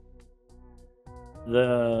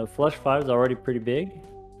 The flush 5 is already pretty big.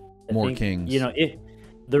 I think, kings. You know,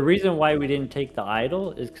 the reason why we didn't take the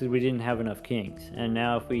idol is because we didn't have enough kings. And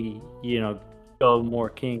now if we, you know, go more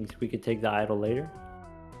kings, we could take the idol later.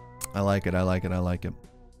 I like it. All right,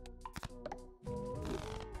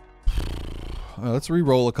 let's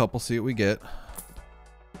re-roll a couple, see what we get.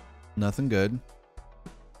 Nothing good.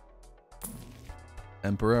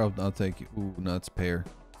 Emperor, I'll take you. Ooh, nuts, pair.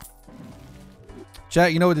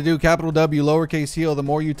 Chat, you know what to do. Capital W, lowercase heal. The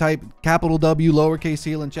more you type capital W, lowercase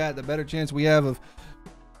heal in chat, the better chance we have of...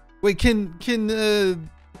 Wait, can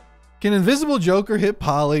Invisible Joker hit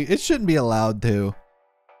Poly? It shouldn't be allowed to.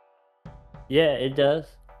 Yeah, it does.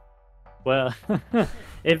 Well,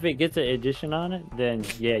 if it gets an addition on it, then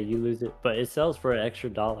yeah, you lose it. But it sells for an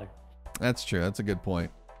extra $1. That's true. That's a good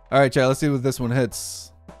point. All right, chat. Let's see what this one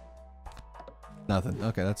hits. Nothing.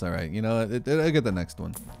 Okay, that's all right. You know, I'll get the next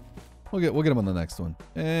one. We'll get him on the next one,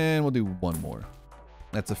 and we'll do one more.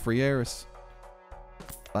 That's a free Eris.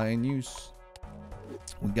 Buy and use.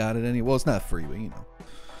 We got it anyway. Well, it's not free, but you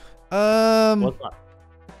know.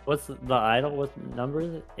 What's the idol? What number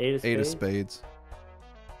is it? 8 of spades. 8 of spades.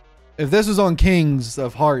 If this was on Kings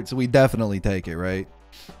of Hearts, we definitely take it, right?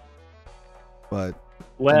 But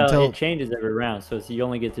Well, it changes every round, so you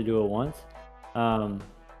only get to do it once. I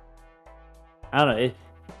don't know.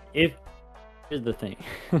 Here's the thing.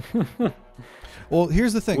 Well,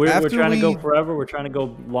 here's the thing. We're trying to go forever. We're trying to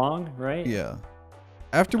go long, right? Yeah.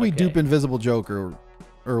 After we dupe Invisible Joker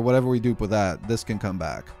or whatever we dupe with that, this can come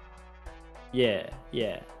back. Yeah,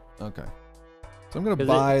 yeah. Okay. So I'm going to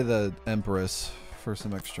buy the Empress for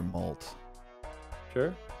some extra malt.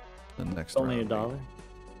 Sure. The next only $1.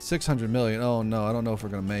 600 million. Oh no, I don't know if we're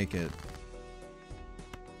going to make it.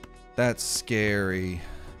 That's scary.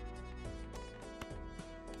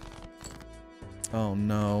 Oh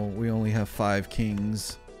no, we only have 5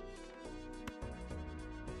 kings.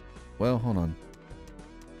 Well, hold on.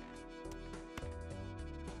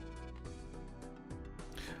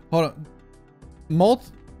 Hold on.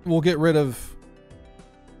 Malt will get rid of...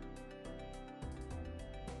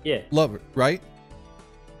 Yeah. Love, right?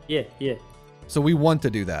 Yeah, yeah. So we want to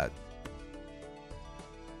do that.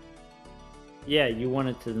 Yeah, you want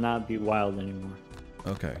it to not be wild anymore.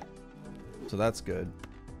 Okay. So that's good.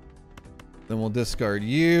 Then we'll discard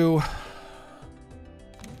you.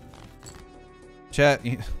 Chat.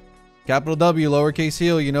 Capital W, lowercase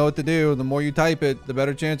heal. You know what to do. The more you type it, the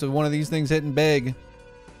better chance of one of these things hitting big.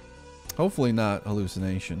 Hopefully not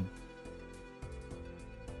hallucination.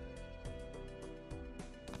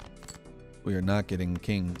 We are not getting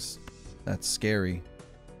kings. That's scary.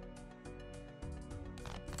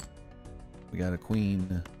 We got a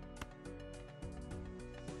queen.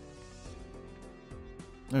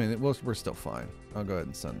 I mean, we're still fine. I'll go ahead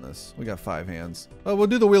and send this. We got 5 hands. Oh, we'll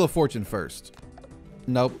do the Wheel of Fortune first.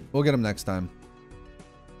 Nope. We'll get them next time.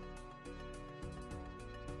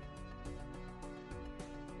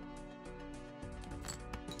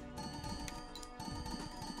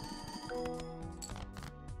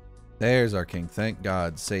 There's our king. Thank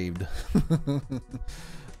God. Saved.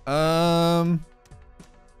 And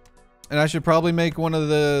I should probably make one of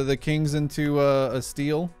the kings into a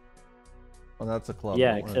steel. Oh, that's a club.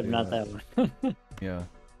 Yeah, except not that one. Yeah.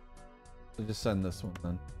 So just send this one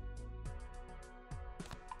then.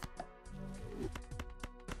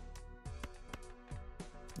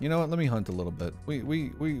 You know what? Let me hunt a little bit.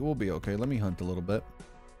 We'll be okay. Let me hunt a little bit.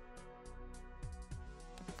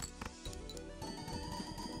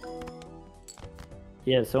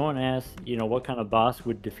 Yeah, someone asked, you know, what kind of boss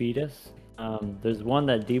would defeat us? There's one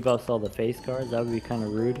that debuffs all the face cards. That would be kind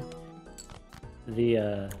of rude.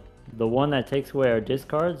 The one that takes away our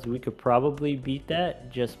discards, we could probably beat that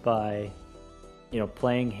just by, you know,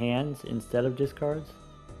 playing hands instead of discards.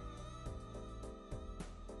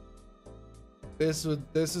 This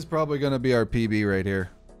is probably gonna be our PB right here.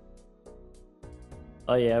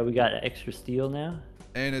 Oh yeah, we got extra steel now.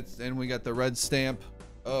 And we got the red stamp.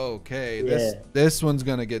 Okay, yeah. this one's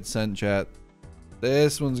gonna get sent, chat.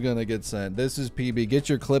 This one's gonna get sent. This is PB. Get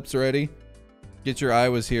your clips ready. Get your I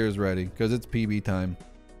was here's ready, because it's PB time.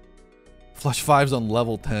 Flush 5's on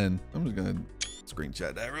level 10. I'm just gonna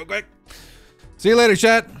screenshot that real quick. See you later,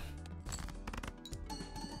 chat.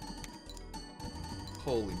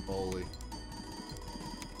 Holy moly.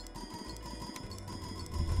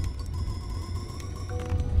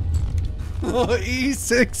 Oh,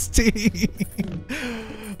 E16.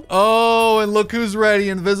 Oh, and look who's ready.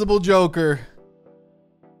 Invisible Joker.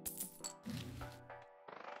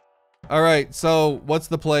 All right, so what's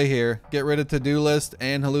the play here? Get rid of to-do list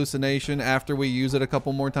and hallucination after we use it a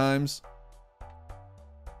couple more times?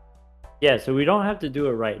 Yeah, so we don't have to do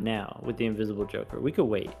it right now with the Invisible Joker. We could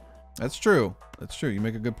wait. That's true. That's true. You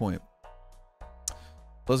make a good point.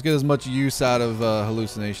 Let's get as much use out of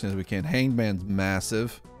hallucination as we can. Hanged Man's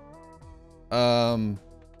massive.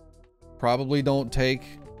 Probably don't take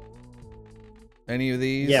any of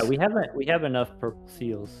these. Yeah, we have enough purple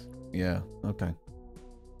seals. Yeah, okay.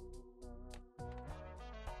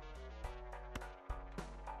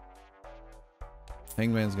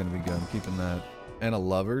 Hangman's gonna be good. I'm keeping that. And a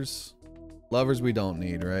lovers. Lovers we don't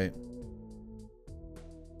need, right?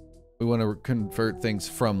 We want to convert things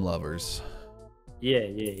from lovers. Yeah,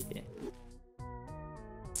 yeah, yeah.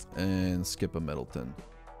 And skip a Middleton.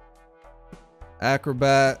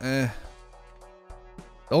 Acrobat,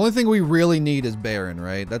 The only thing we really need is Baron,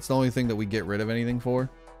 right? That's the only thing that we get rid of anything for.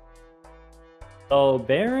 Oh,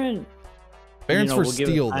 Baron. Baron's for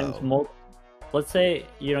steel, though. Let's say,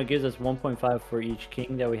 you know, it gives us 1.5 for each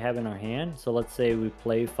king that we have in our hand. So let's say we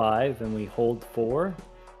play 5 and we hold 4.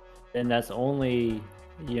 Then that's only,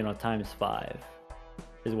 you know, times 5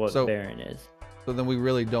 is what Baron is. So then we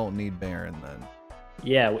really don't need Baron then.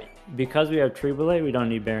 Yeah, because we have Tribulate, we don't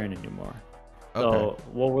need Baron anymore. Okay. So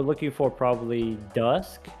what we're looking for, probably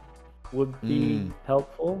Dusk would be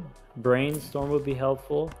helpful. Brainstorm would be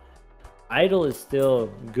helpful. Idle is still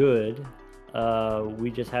good. We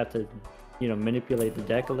just have to, manipulate the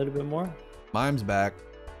deck a little bit more. Mime's back.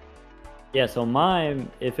 Yeah, so Mime,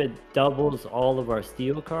 if it doubles all of our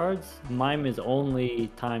steel cards, Mime is only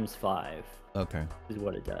 ×5. Okay. Is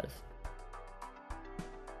what it does.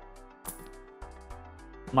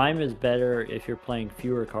 Mime is better if you're playing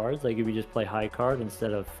fewer cards, like if you just play high card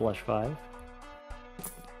instead of flush 5.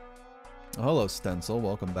 Hello, Stencil.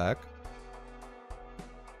 Welcome back.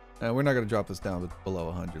 We're not gonna drop this down below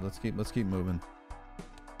 100. Let's keep moving.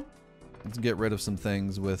 Let's get rid of some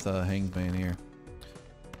things with Hanged Man here.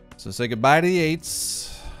 So say goodbye to the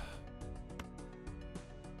 8s.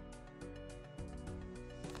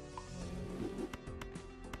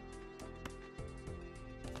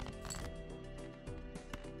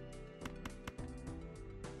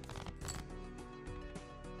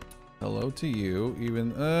 Hello to you.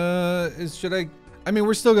 Even should I? I mean,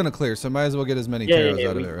 we're still gonna clear, so might as well get as many taros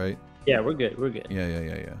out of it, right? Yeah, we're good. We're good.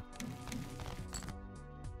 Yeah.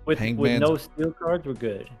 With no steel cards, we're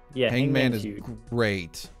good. Yeah, Hangman is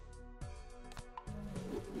great.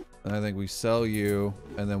 And I think we sell you,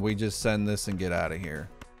 and then we just send this and get out of here.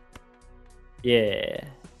 Yeah,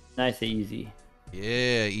 nice and easy.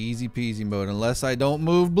 Yeah, easy peasy mode. Unless I don't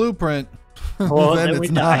move blueprint, well, then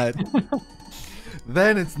it's not.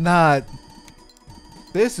 Then it's not.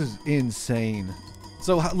 This is insane.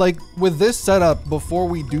 So, like, with this setup, before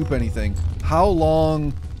we dupe anything, how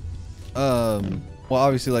long? Well,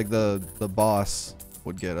 obviously, like the boss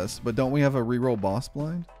would get us, but don't we have a reroll boss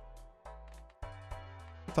blind?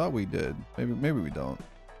 I thought we did. Maybe we don't.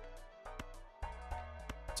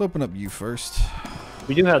 Let's open up you first.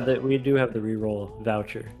 We do have the reroll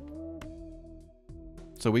voucher.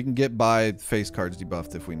 So we can get by face cards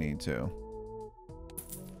debuffed if we need to.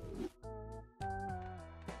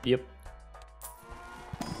 Yep.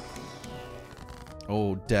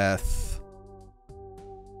 Oh, death.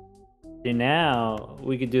 See, now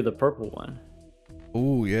we could do the purple one.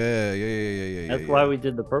 Oh, yeah. That's why we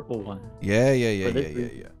did the purple one. Yeah. Yeah.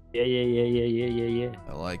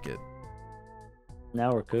 I like it.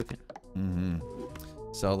 Now we're cooking.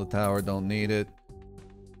 Sell the tower, don't need it.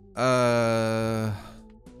 I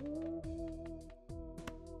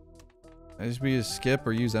just be a skip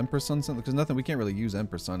or use Empress on something, because nothing, we can't really use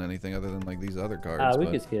Empress on anything other than like these other cards. We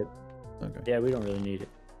could skip. Okay. Yeah, we don't really need it.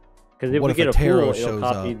 Because if we get a fool, it'll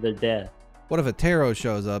copy the death. What if a tarot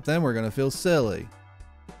shows up? Then we're gonna feel silly.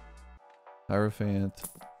 Hierophant.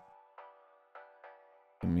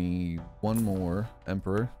 Give me one more.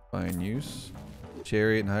 Emperor. Fine use.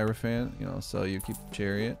 Chariot and Hierophant. You know, sell you. Keep the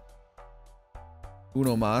Chariot.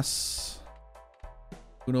 Uno mas.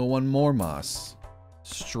 Uno one more mas.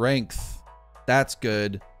 Strength. That's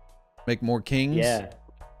good. Make more kings. Yeah.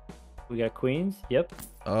 We got queens. Yep.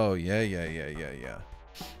 Oh, yeah.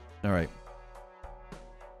 All right.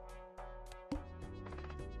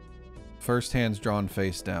 First hand's drawn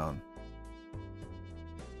face down.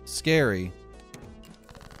 Scary.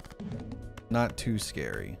 Not too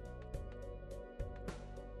scary.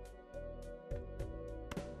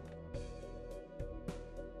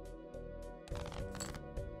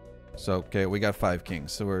 So, okay, we got 5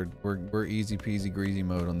 kings. So we're easy peasy greasy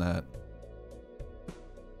mode on that.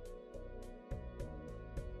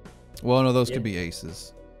 Well, no, those could be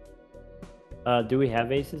aces. Do we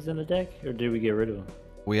have aces in the deck, or did we get rid of them?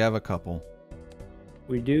 We have a couple.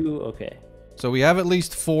 We do? Okay. So we have at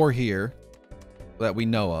least 4 here that we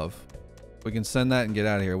know of. We can send that and get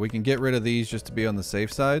out of here. We can get rid of these just to be on the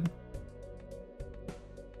safe side.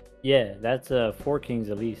 Yeah, that's 4 kings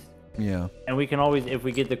at least. Yeah. And we can always, if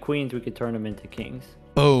we get the queens, we could turn them into kings.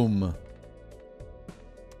 Boom.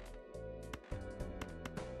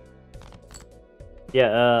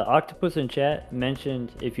 Yeah, Octopus in chat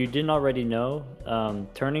mentioned, if you didn't already know,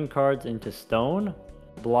 turning cards into stone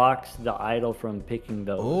blocks the idol from picking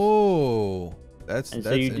those. Oh, that's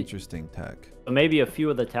interesting tech. So maybe a few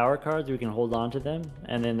of the tower cards, we can hold on to them,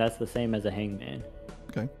 and then that's the same as a hangman.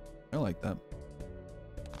 Okay, I like that.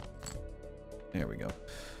 There we go.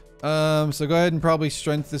 So go ahead and probably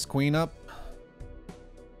strength this queen up.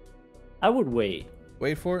 I would wait.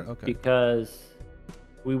 Wait for it? Okay. Because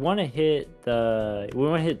we want to hit 2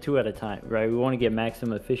 at a time, right? We want to get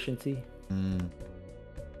maximum efficiency.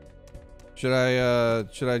 Should I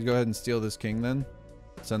go ahead and steal this king then?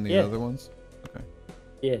 Send the other ones? Okay.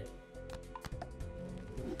 Yeah.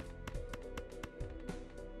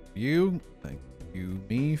 Thank you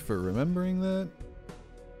me for remembering that.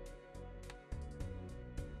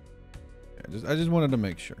 I just wanted to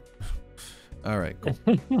make sure. All right, cool.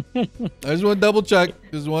 I just want to double check.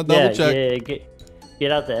 Yeah,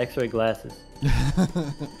 get out the X-ray glasses.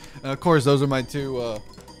 Of course, those are my two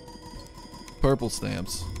Purple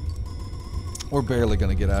stamps. We're barely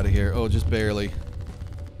gonna get out of here. Oh, just barely.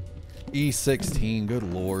 E16, good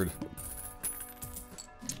lord.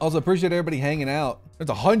 Also, appreciate everybody hanging out. There's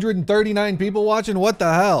 139 people watching. What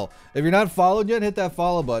the hell? If you're not followed yet, hit that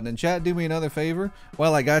follow button. And chat, do me another favor.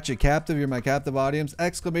 While I got you captive, you're my captive audience. !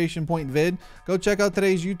 Vid. Go check out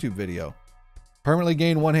today's YouTube video. Permanently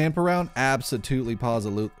gain 1 hand per round? Absolutely,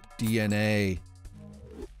 positive. DNA.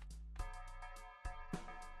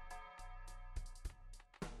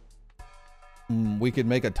 We could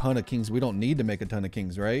make a ton of kings. We don't need to make a ton of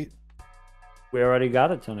kings, right? We already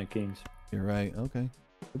got a ton of kings. You're right. Okay.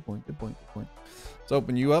 Good point. Good point. Good point. Let's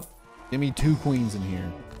open you up. Give me 2 queens in here.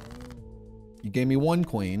 You gave me 1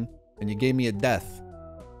 queen, and you gave me a death.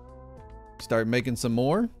 Start making some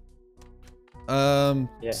more. Yeah.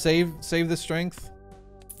 Save the strength.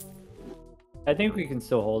 I think we can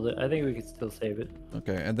still hold it. I think we can still save it.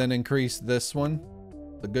 Okay, and then increase this one,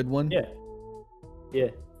 the good one. Yeah.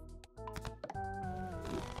 Yeah.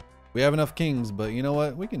 We have enough kings, but you know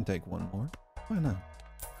what? We can take 1 more. Why not?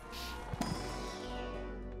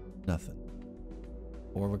 Nothing.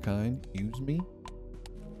 4 of a kind. Use me.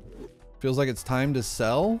 Feels like it's time to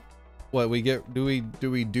sell. What we get? Do we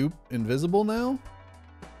dupe invisible now?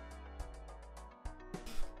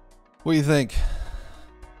 What do you think?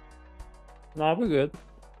 Nah, we're good.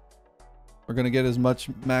 We're gonna get as much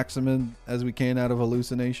maximum as we can out of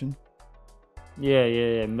hallucination.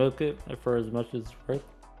 Yeah. Milk it for as much as it's worth.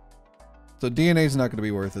 So DNA's not gonna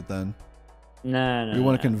be worth it then. No. We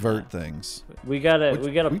want to convert things. We gotta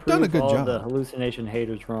we've prove done a good all job. the hallucination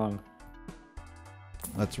haters wrong.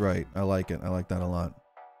 That's right. I like it. I like that a lot.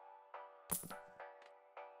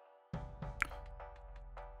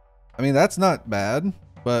 I mean, that's not bad,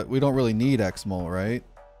 but we don't really need X-Mol, right?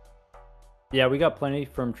 Yeah, we got plenty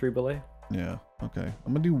from Tree Belay. Yeah. Okay.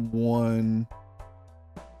 I'm gonna do 1.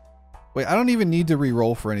 Wait, I don't even need to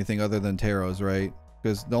re-roll for anything other than tarots, right?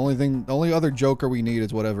 Because the only other joker we need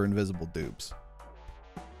is whatever invisible dupes.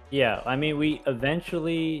 Yeah, I mean, we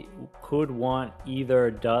eventually could want either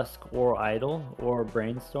Dusk or Idle or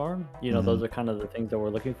Brainstorm. You know, those are kind of the things that we're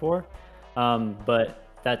looking for. But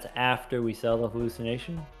that's after we sell the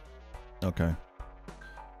hallucination. Okay.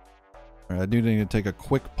 All right, I do need to take a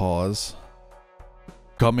quick pause.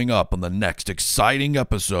 Coming up on the next exciting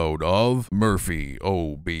episode of Murphy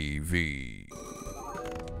OBV.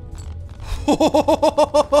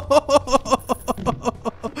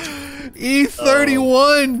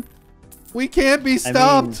 E31. We can't be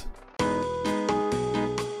stopped.